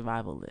on my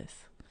survival list.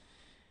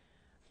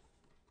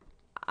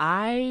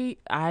 I'm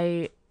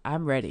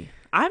ready.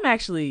 I'm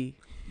actually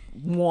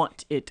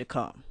want it to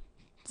come.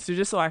 So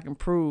just so I can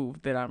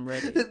prove that I'm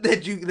ready.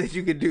 that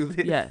you can do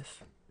this.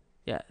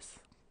 Yes.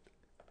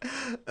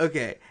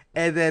 Okay.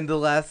 And then the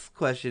last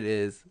question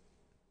is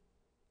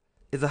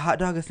a hot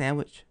dog a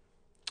sandwich?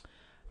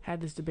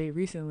 Had this debate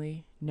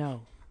recently.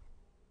 No.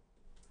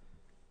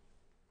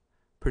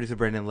 Producer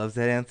Brandon loves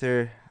that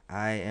answer.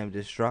 I am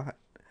distraught.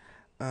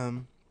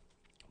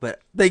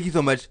 But thank you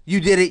so much. You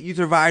did it. You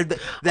survived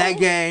that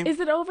game. Is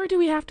it over? Do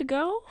we have to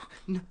go?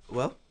 No.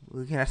 Well,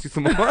 we can ask you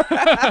some more.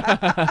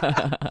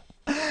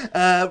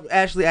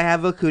 Ashley, I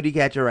have a cootie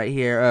catcher right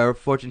here, a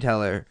fortune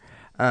teller.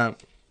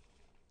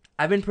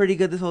 I've been pretty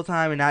good this whole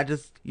time and not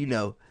just,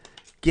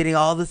 getting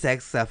all the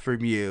sex stuff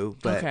from you.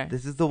 But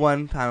This is the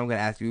one time I'm going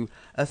to ask you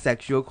a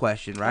sexual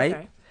question,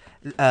 right?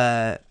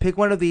 Okay. Pick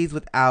one of these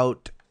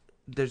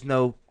there's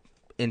no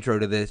intro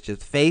to this,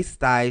 just face,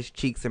 thighs,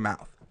 cheeks, or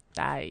mouth.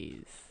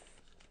 Thighs.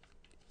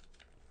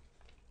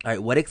 All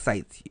right, what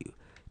excites you?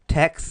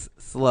 Text,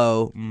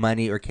 slow,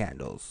 money, or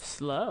candles?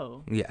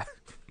 Slow? Yeah.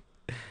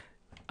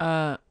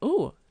 I'm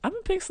going to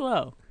pick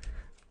slow.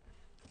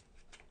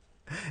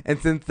 And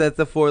since that's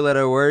a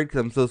 4-letter word, because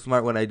I'm so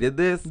smart when I did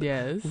this,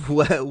 yes.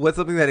 What's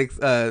something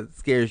that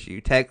scares you?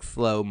 Text,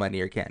 slow,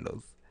 money, or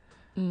candles?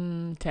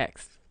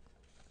 Text.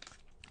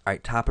 All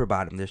right, top or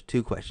bottom? There's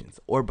 2 questions,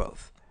 or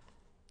both.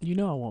 You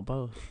know I want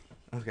both.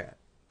 Okay.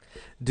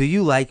 Do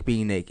you like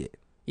being naked?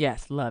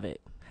 Yes, love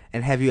it.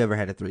 And have you ever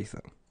had a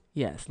threesome?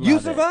 Yes, You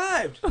love it.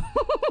 survived!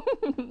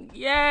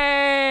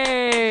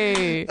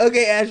 Yay!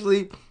 Okay,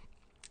 Ashley.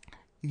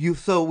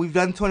 So we've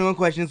done 21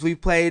 questions. We've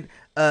played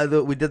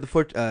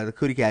the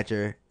Cootie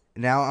Catcher.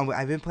 Now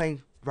I've been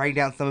writing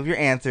down some of your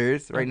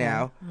answers right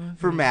now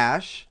for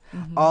MASH.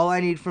 All I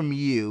need from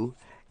you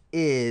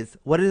is,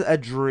 what is a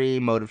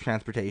dream mode of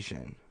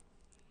transportation?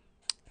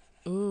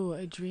 Ooh,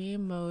 a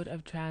dream mode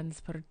of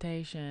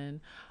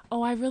transportation.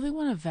 Oh, I really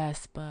want a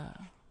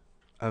Vespa.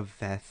 A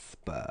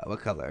Vespa.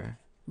 What color?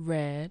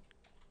 Red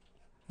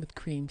with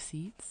cream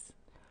seats.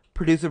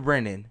 Producer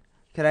Brendan,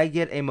 could I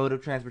get a mode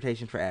of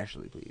transportation for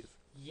Ashley, please?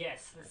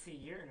 Yes, let's see.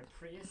 You're in a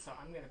Prius, so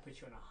I'm going to put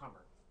you in a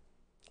Hummer.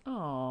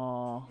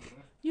 Oh,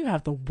 you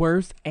have the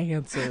worst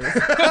answers.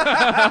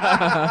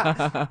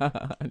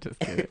 Just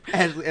kidding.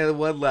 Ashley, and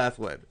one last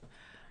one.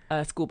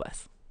 A school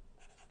bus.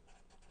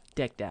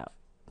 Decked out.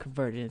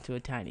 Converted into a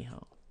tiny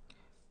home.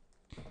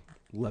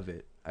 Love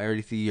it. I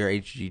already see your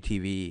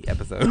HGTV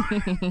episode.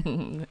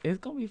 It's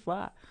going to be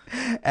fly.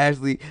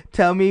 Ashley,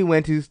 tell me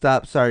when to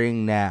stop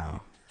starting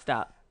now.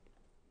 Stop.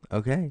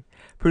 Okay.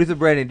 Producer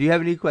Brendan, do you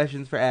have any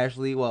questions for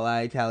Ashley while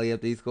I tally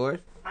up these scores?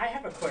 I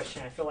have a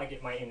question. I feel like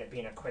it might end up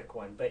being a quick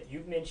one, but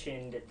you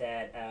mentioned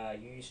that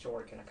you used to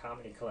work in a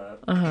comedy club.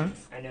 I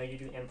know you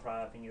do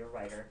improv and you're a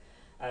writer.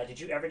 Did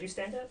you ever do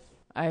stand-up?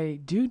 I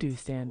do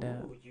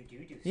stand-up. Ooh, you do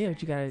stand-up. Yeah,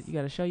 but you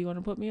got a show you want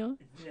to put me on?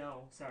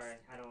 No, sorry.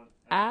 I don't.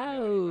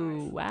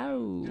 Wow.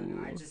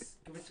 No,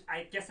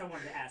 I guess I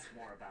wanted to ask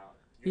more about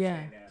your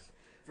stand-up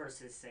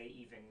versus, say,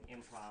 even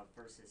improv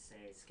versus,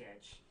 say,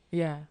 sketch.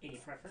 Yeah. Any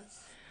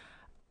preference?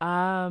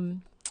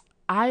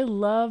 I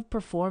love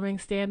performing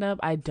stand-up.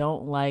 I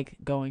don't like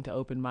going to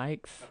open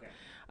mics. Okay.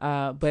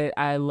 But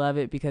I love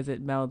it because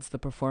it melds the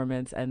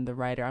performance and the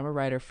writer. I'm a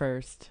writer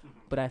first,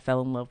 but I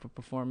fell in love with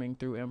performing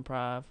through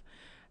improv,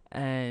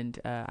 and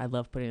I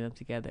love putting them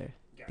together.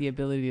 Gotcha. The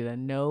ability to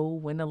know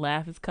when the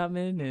laugh is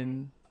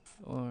coming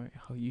or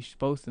you're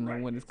supposed to know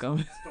when it's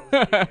coming.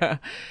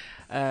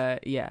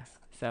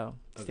 So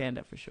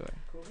stand-up for sure.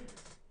 Cool.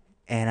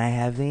 And I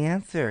have the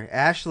answer.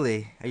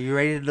 Ashley, are you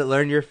ready to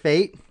learn your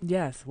fate?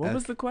 Yes. What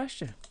was the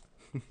question?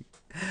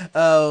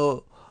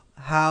 Oh,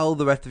 how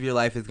the rest of your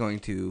life is going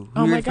to.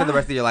 Who you're going to spend the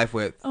rest of your life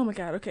with. Oh, my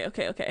God.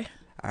 Okay.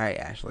 All right,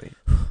 Ashley.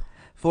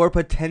 For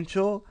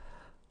potential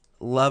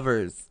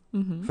lovers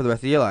for the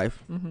rest of your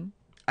life,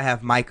 I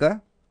have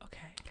Micah.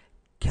 Okay.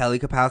 Kelly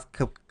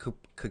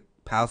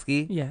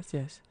Kapowski.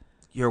 Yes.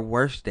 Your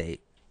worst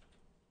date.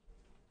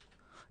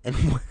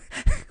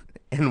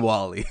 And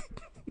Wally.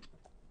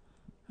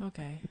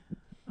 Okay.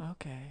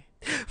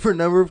 For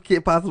number of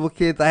possible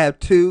kids, I have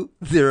 2,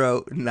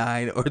 0,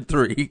 9, or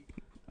 3.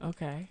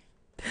 Okay.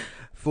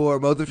 For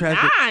modes of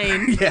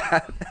transportation. 9?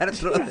 Yeah.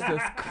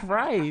 Jesus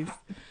Christ.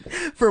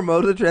 For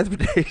modes of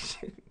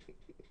transportation,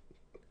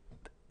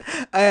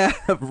 I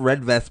have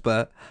red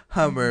Vespa,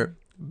 Hummer,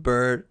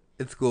 bird,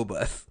 and school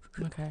bus.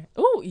 Okay.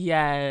 Oh,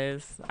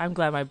 yes. I'm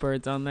glad my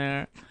bird's on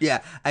there.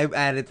 Yeah, I've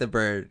added the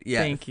bird.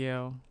 Yes. Thank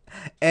you.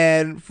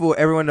 And for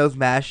everyone knows,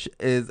 MASH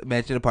is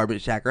mansion,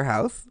 apartment, shack, or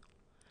house.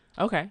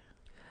 Okay.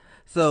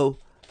 So,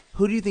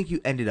 who do you think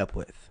you ended up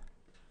with?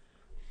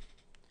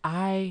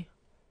 I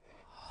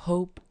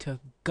hope to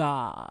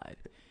God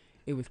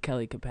it was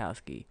Kelly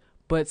Kapowski,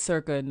 but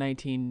circa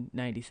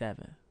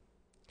 1997.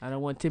 I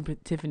don't want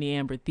Tiffany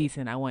Amber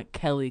Thiessen. I want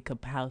Kelly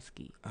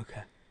Kapowski.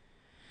 Okay.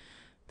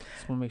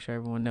 Just want to make sure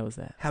everyone knows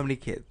that. How many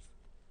kids?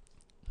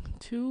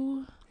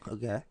 2.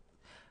 Okay.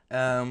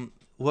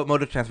 What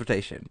mode of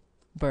transportation?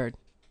 Bird.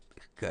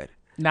 Good.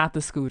 Not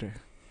the scooter.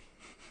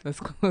 Let's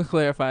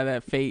clarify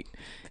that. Fate.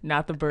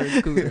 Not the bird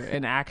scooter.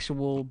 An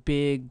actual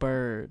big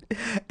bird.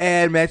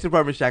 And mansion,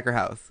 apartment, shack, or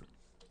house?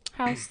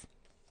 House.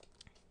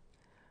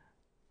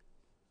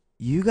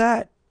 You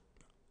got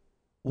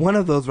one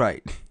of those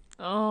right.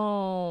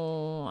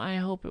 Oh, I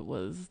hope it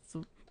was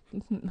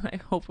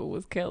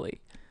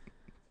Kelly.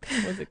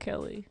 Was it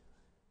Kelly?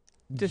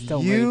 Just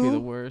don't let it be the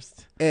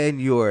worst.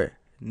 And your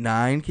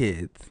 9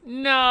 kids.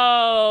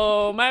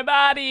 No, my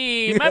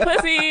body, my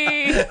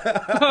pussy.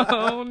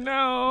 Oh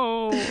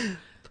no.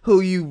 Who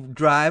you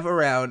drive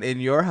around in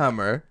your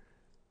Hummer.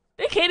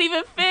 They can't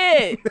even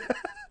fit.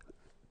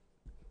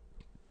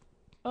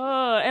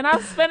 And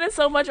I'm spending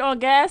so much on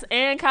gas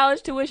and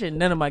college tuition.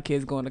 None of my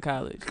kids going to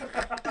college.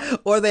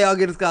 Or they all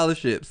get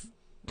scholarships.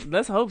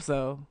 Let's hope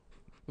so.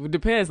 It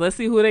depends. Let's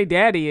see who their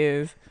daddy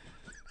is.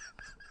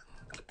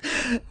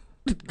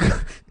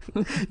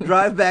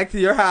 Drive back to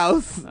your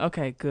house.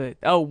 Okay, good.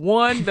 The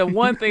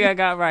one thing I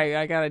got right.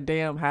 I got a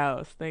damn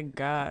house. Thank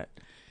God.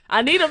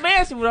 I need a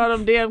mansion with all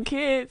them damn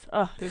kids.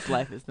 Oh, this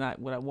life is not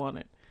what I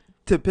wanted.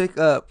 To pick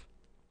up.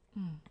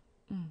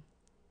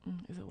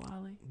 Is it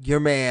Wally? Your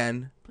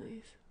man.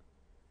 Please.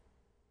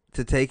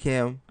 To take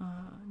him.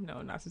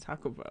 No, not to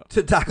Taco Bell.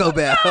 To Taco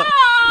Bell.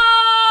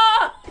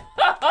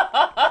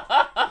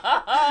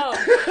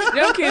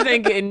 Them kids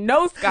ain't getting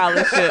no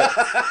scholarship.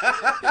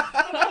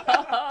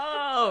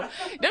 No,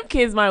 them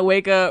kids might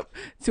wake up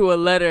to a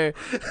letter.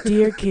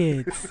 Dear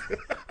kids,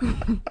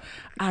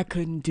 I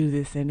couldn't do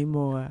this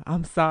anymore.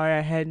 I'm sorry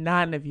I had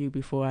 9 of you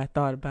before I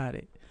thought about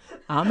it.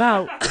 I'm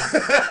out.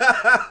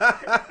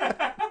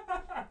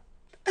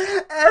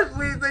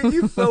 Ashley, thank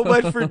you so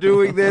much for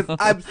doing this.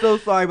 I'm so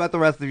sorry about the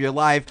rest of your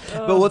life,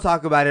 but we'll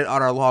talk about it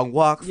on our long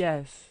walks.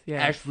 Yes.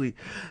 Ashley,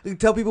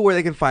 tell people where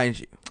they can find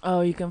you.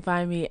 Oh, you can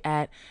find me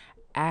at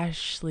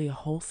Ashley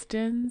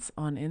Holstons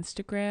on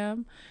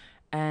Instagram.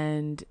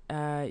 And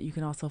you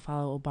can also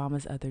follow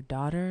Obama's Other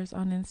Daughters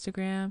on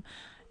Instagram.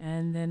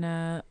 And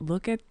then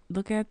look at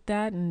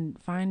that and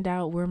find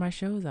out where my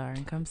shows are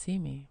and come see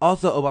me.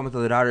 Also, Obama's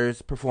Other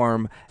Daughters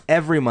perform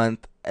every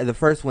month, the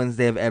first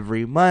Wednesday of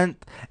every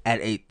month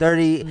at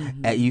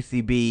 8:30 at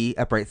UCB,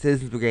 Upright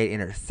Citizens Brigade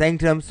Inner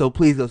Sanctum. So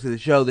please go see the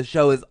show. The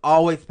show is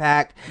always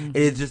packed. It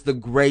is just a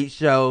great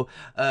show.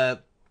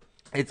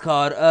 It's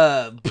called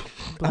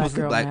Black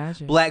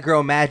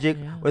Girl Magic,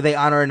 where they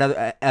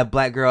honor a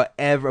black girl,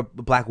 a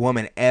black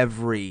woman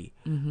every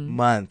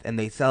month, and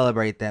they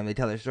celebrate them. They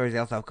tell their stories. They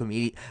also have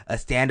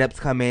stand-ups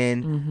come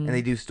in, and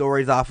they do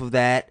stories off of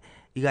that.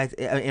 You guys,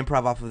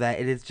 improv off of that.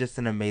 It is just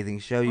an amazing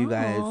show, you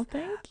guys. Oh,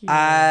 thank you.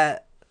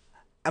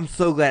 I'm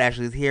so glad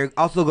Ashley's here.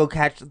 Also, go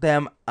catch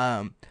them.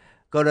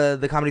 Go to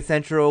the Comedy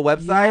Central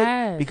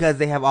website because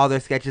they have all their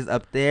sketches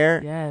up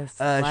there. Yes.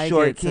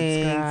 Short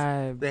Kings.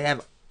 Subscribe. They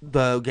have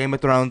the Game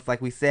of Thrones,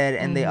 like we said,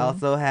 and they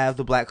also have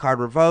the Black Card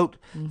Revoked.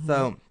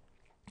 So,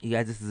 you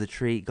guys, this is a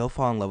treat. Go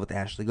fall in love with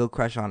Ashley. Go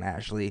crush on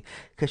Ashley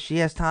because she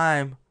has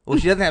time. Well,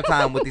 she doesn't have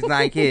time with these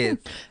 9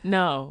 kids.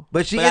 No,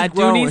 but I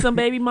do need some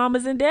baby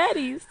mamas and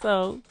daddies.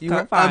 So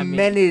you're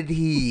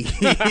amenity.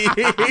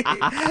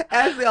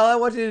 Ashley, all I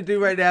want you to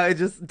do right now is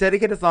just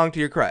dedicate a song to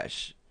your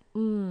crush.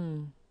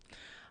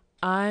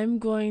 I'm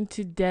going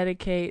to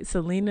dedicate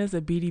Selena's A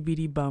Beady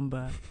Beady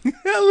Bumba.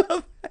 I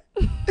love that.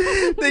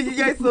 Thank you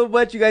guys so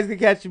much. You guys can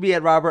catch me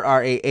at Robert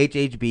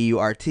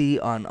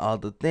RAHHBURT on all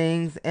the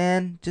things,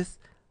 and just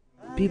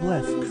be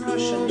blessed.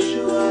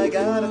 I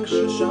got a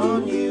crush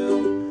on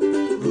you.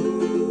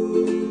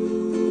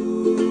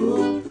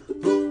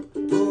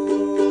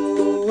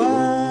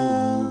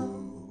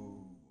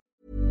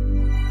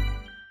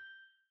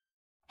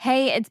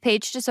 Hey, it's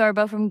Paige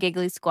DeSorbo from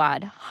Giggly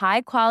Squad.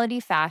 High quality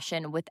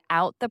fashion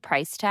without the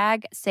price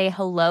tag. Say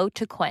hello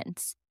to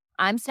Quince.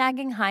 I'm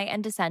snagging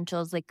high-end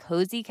essentials like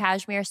cozy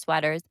cashmere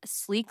sweaters,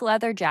 sleek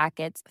leather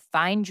jackets,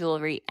 fine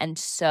jewelry, and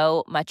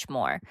so much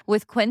more.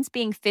 With Quince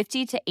being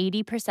 50 to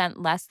 80%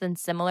 less than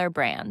similar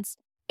brands.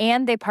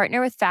 And they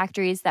partner with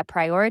factories that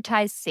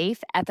prioritize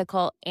safe,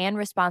 ethical, and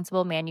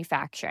responsible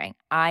manufacturing.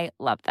 I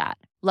love that.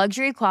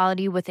 Luxury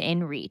quality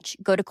within reach.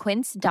 Go to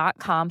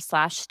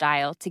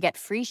quince.com/style to get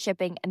free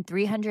shipping and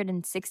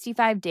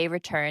 365-day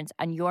returns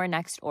on your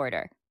next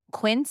order.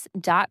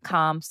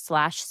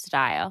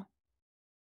 Quince.com/style.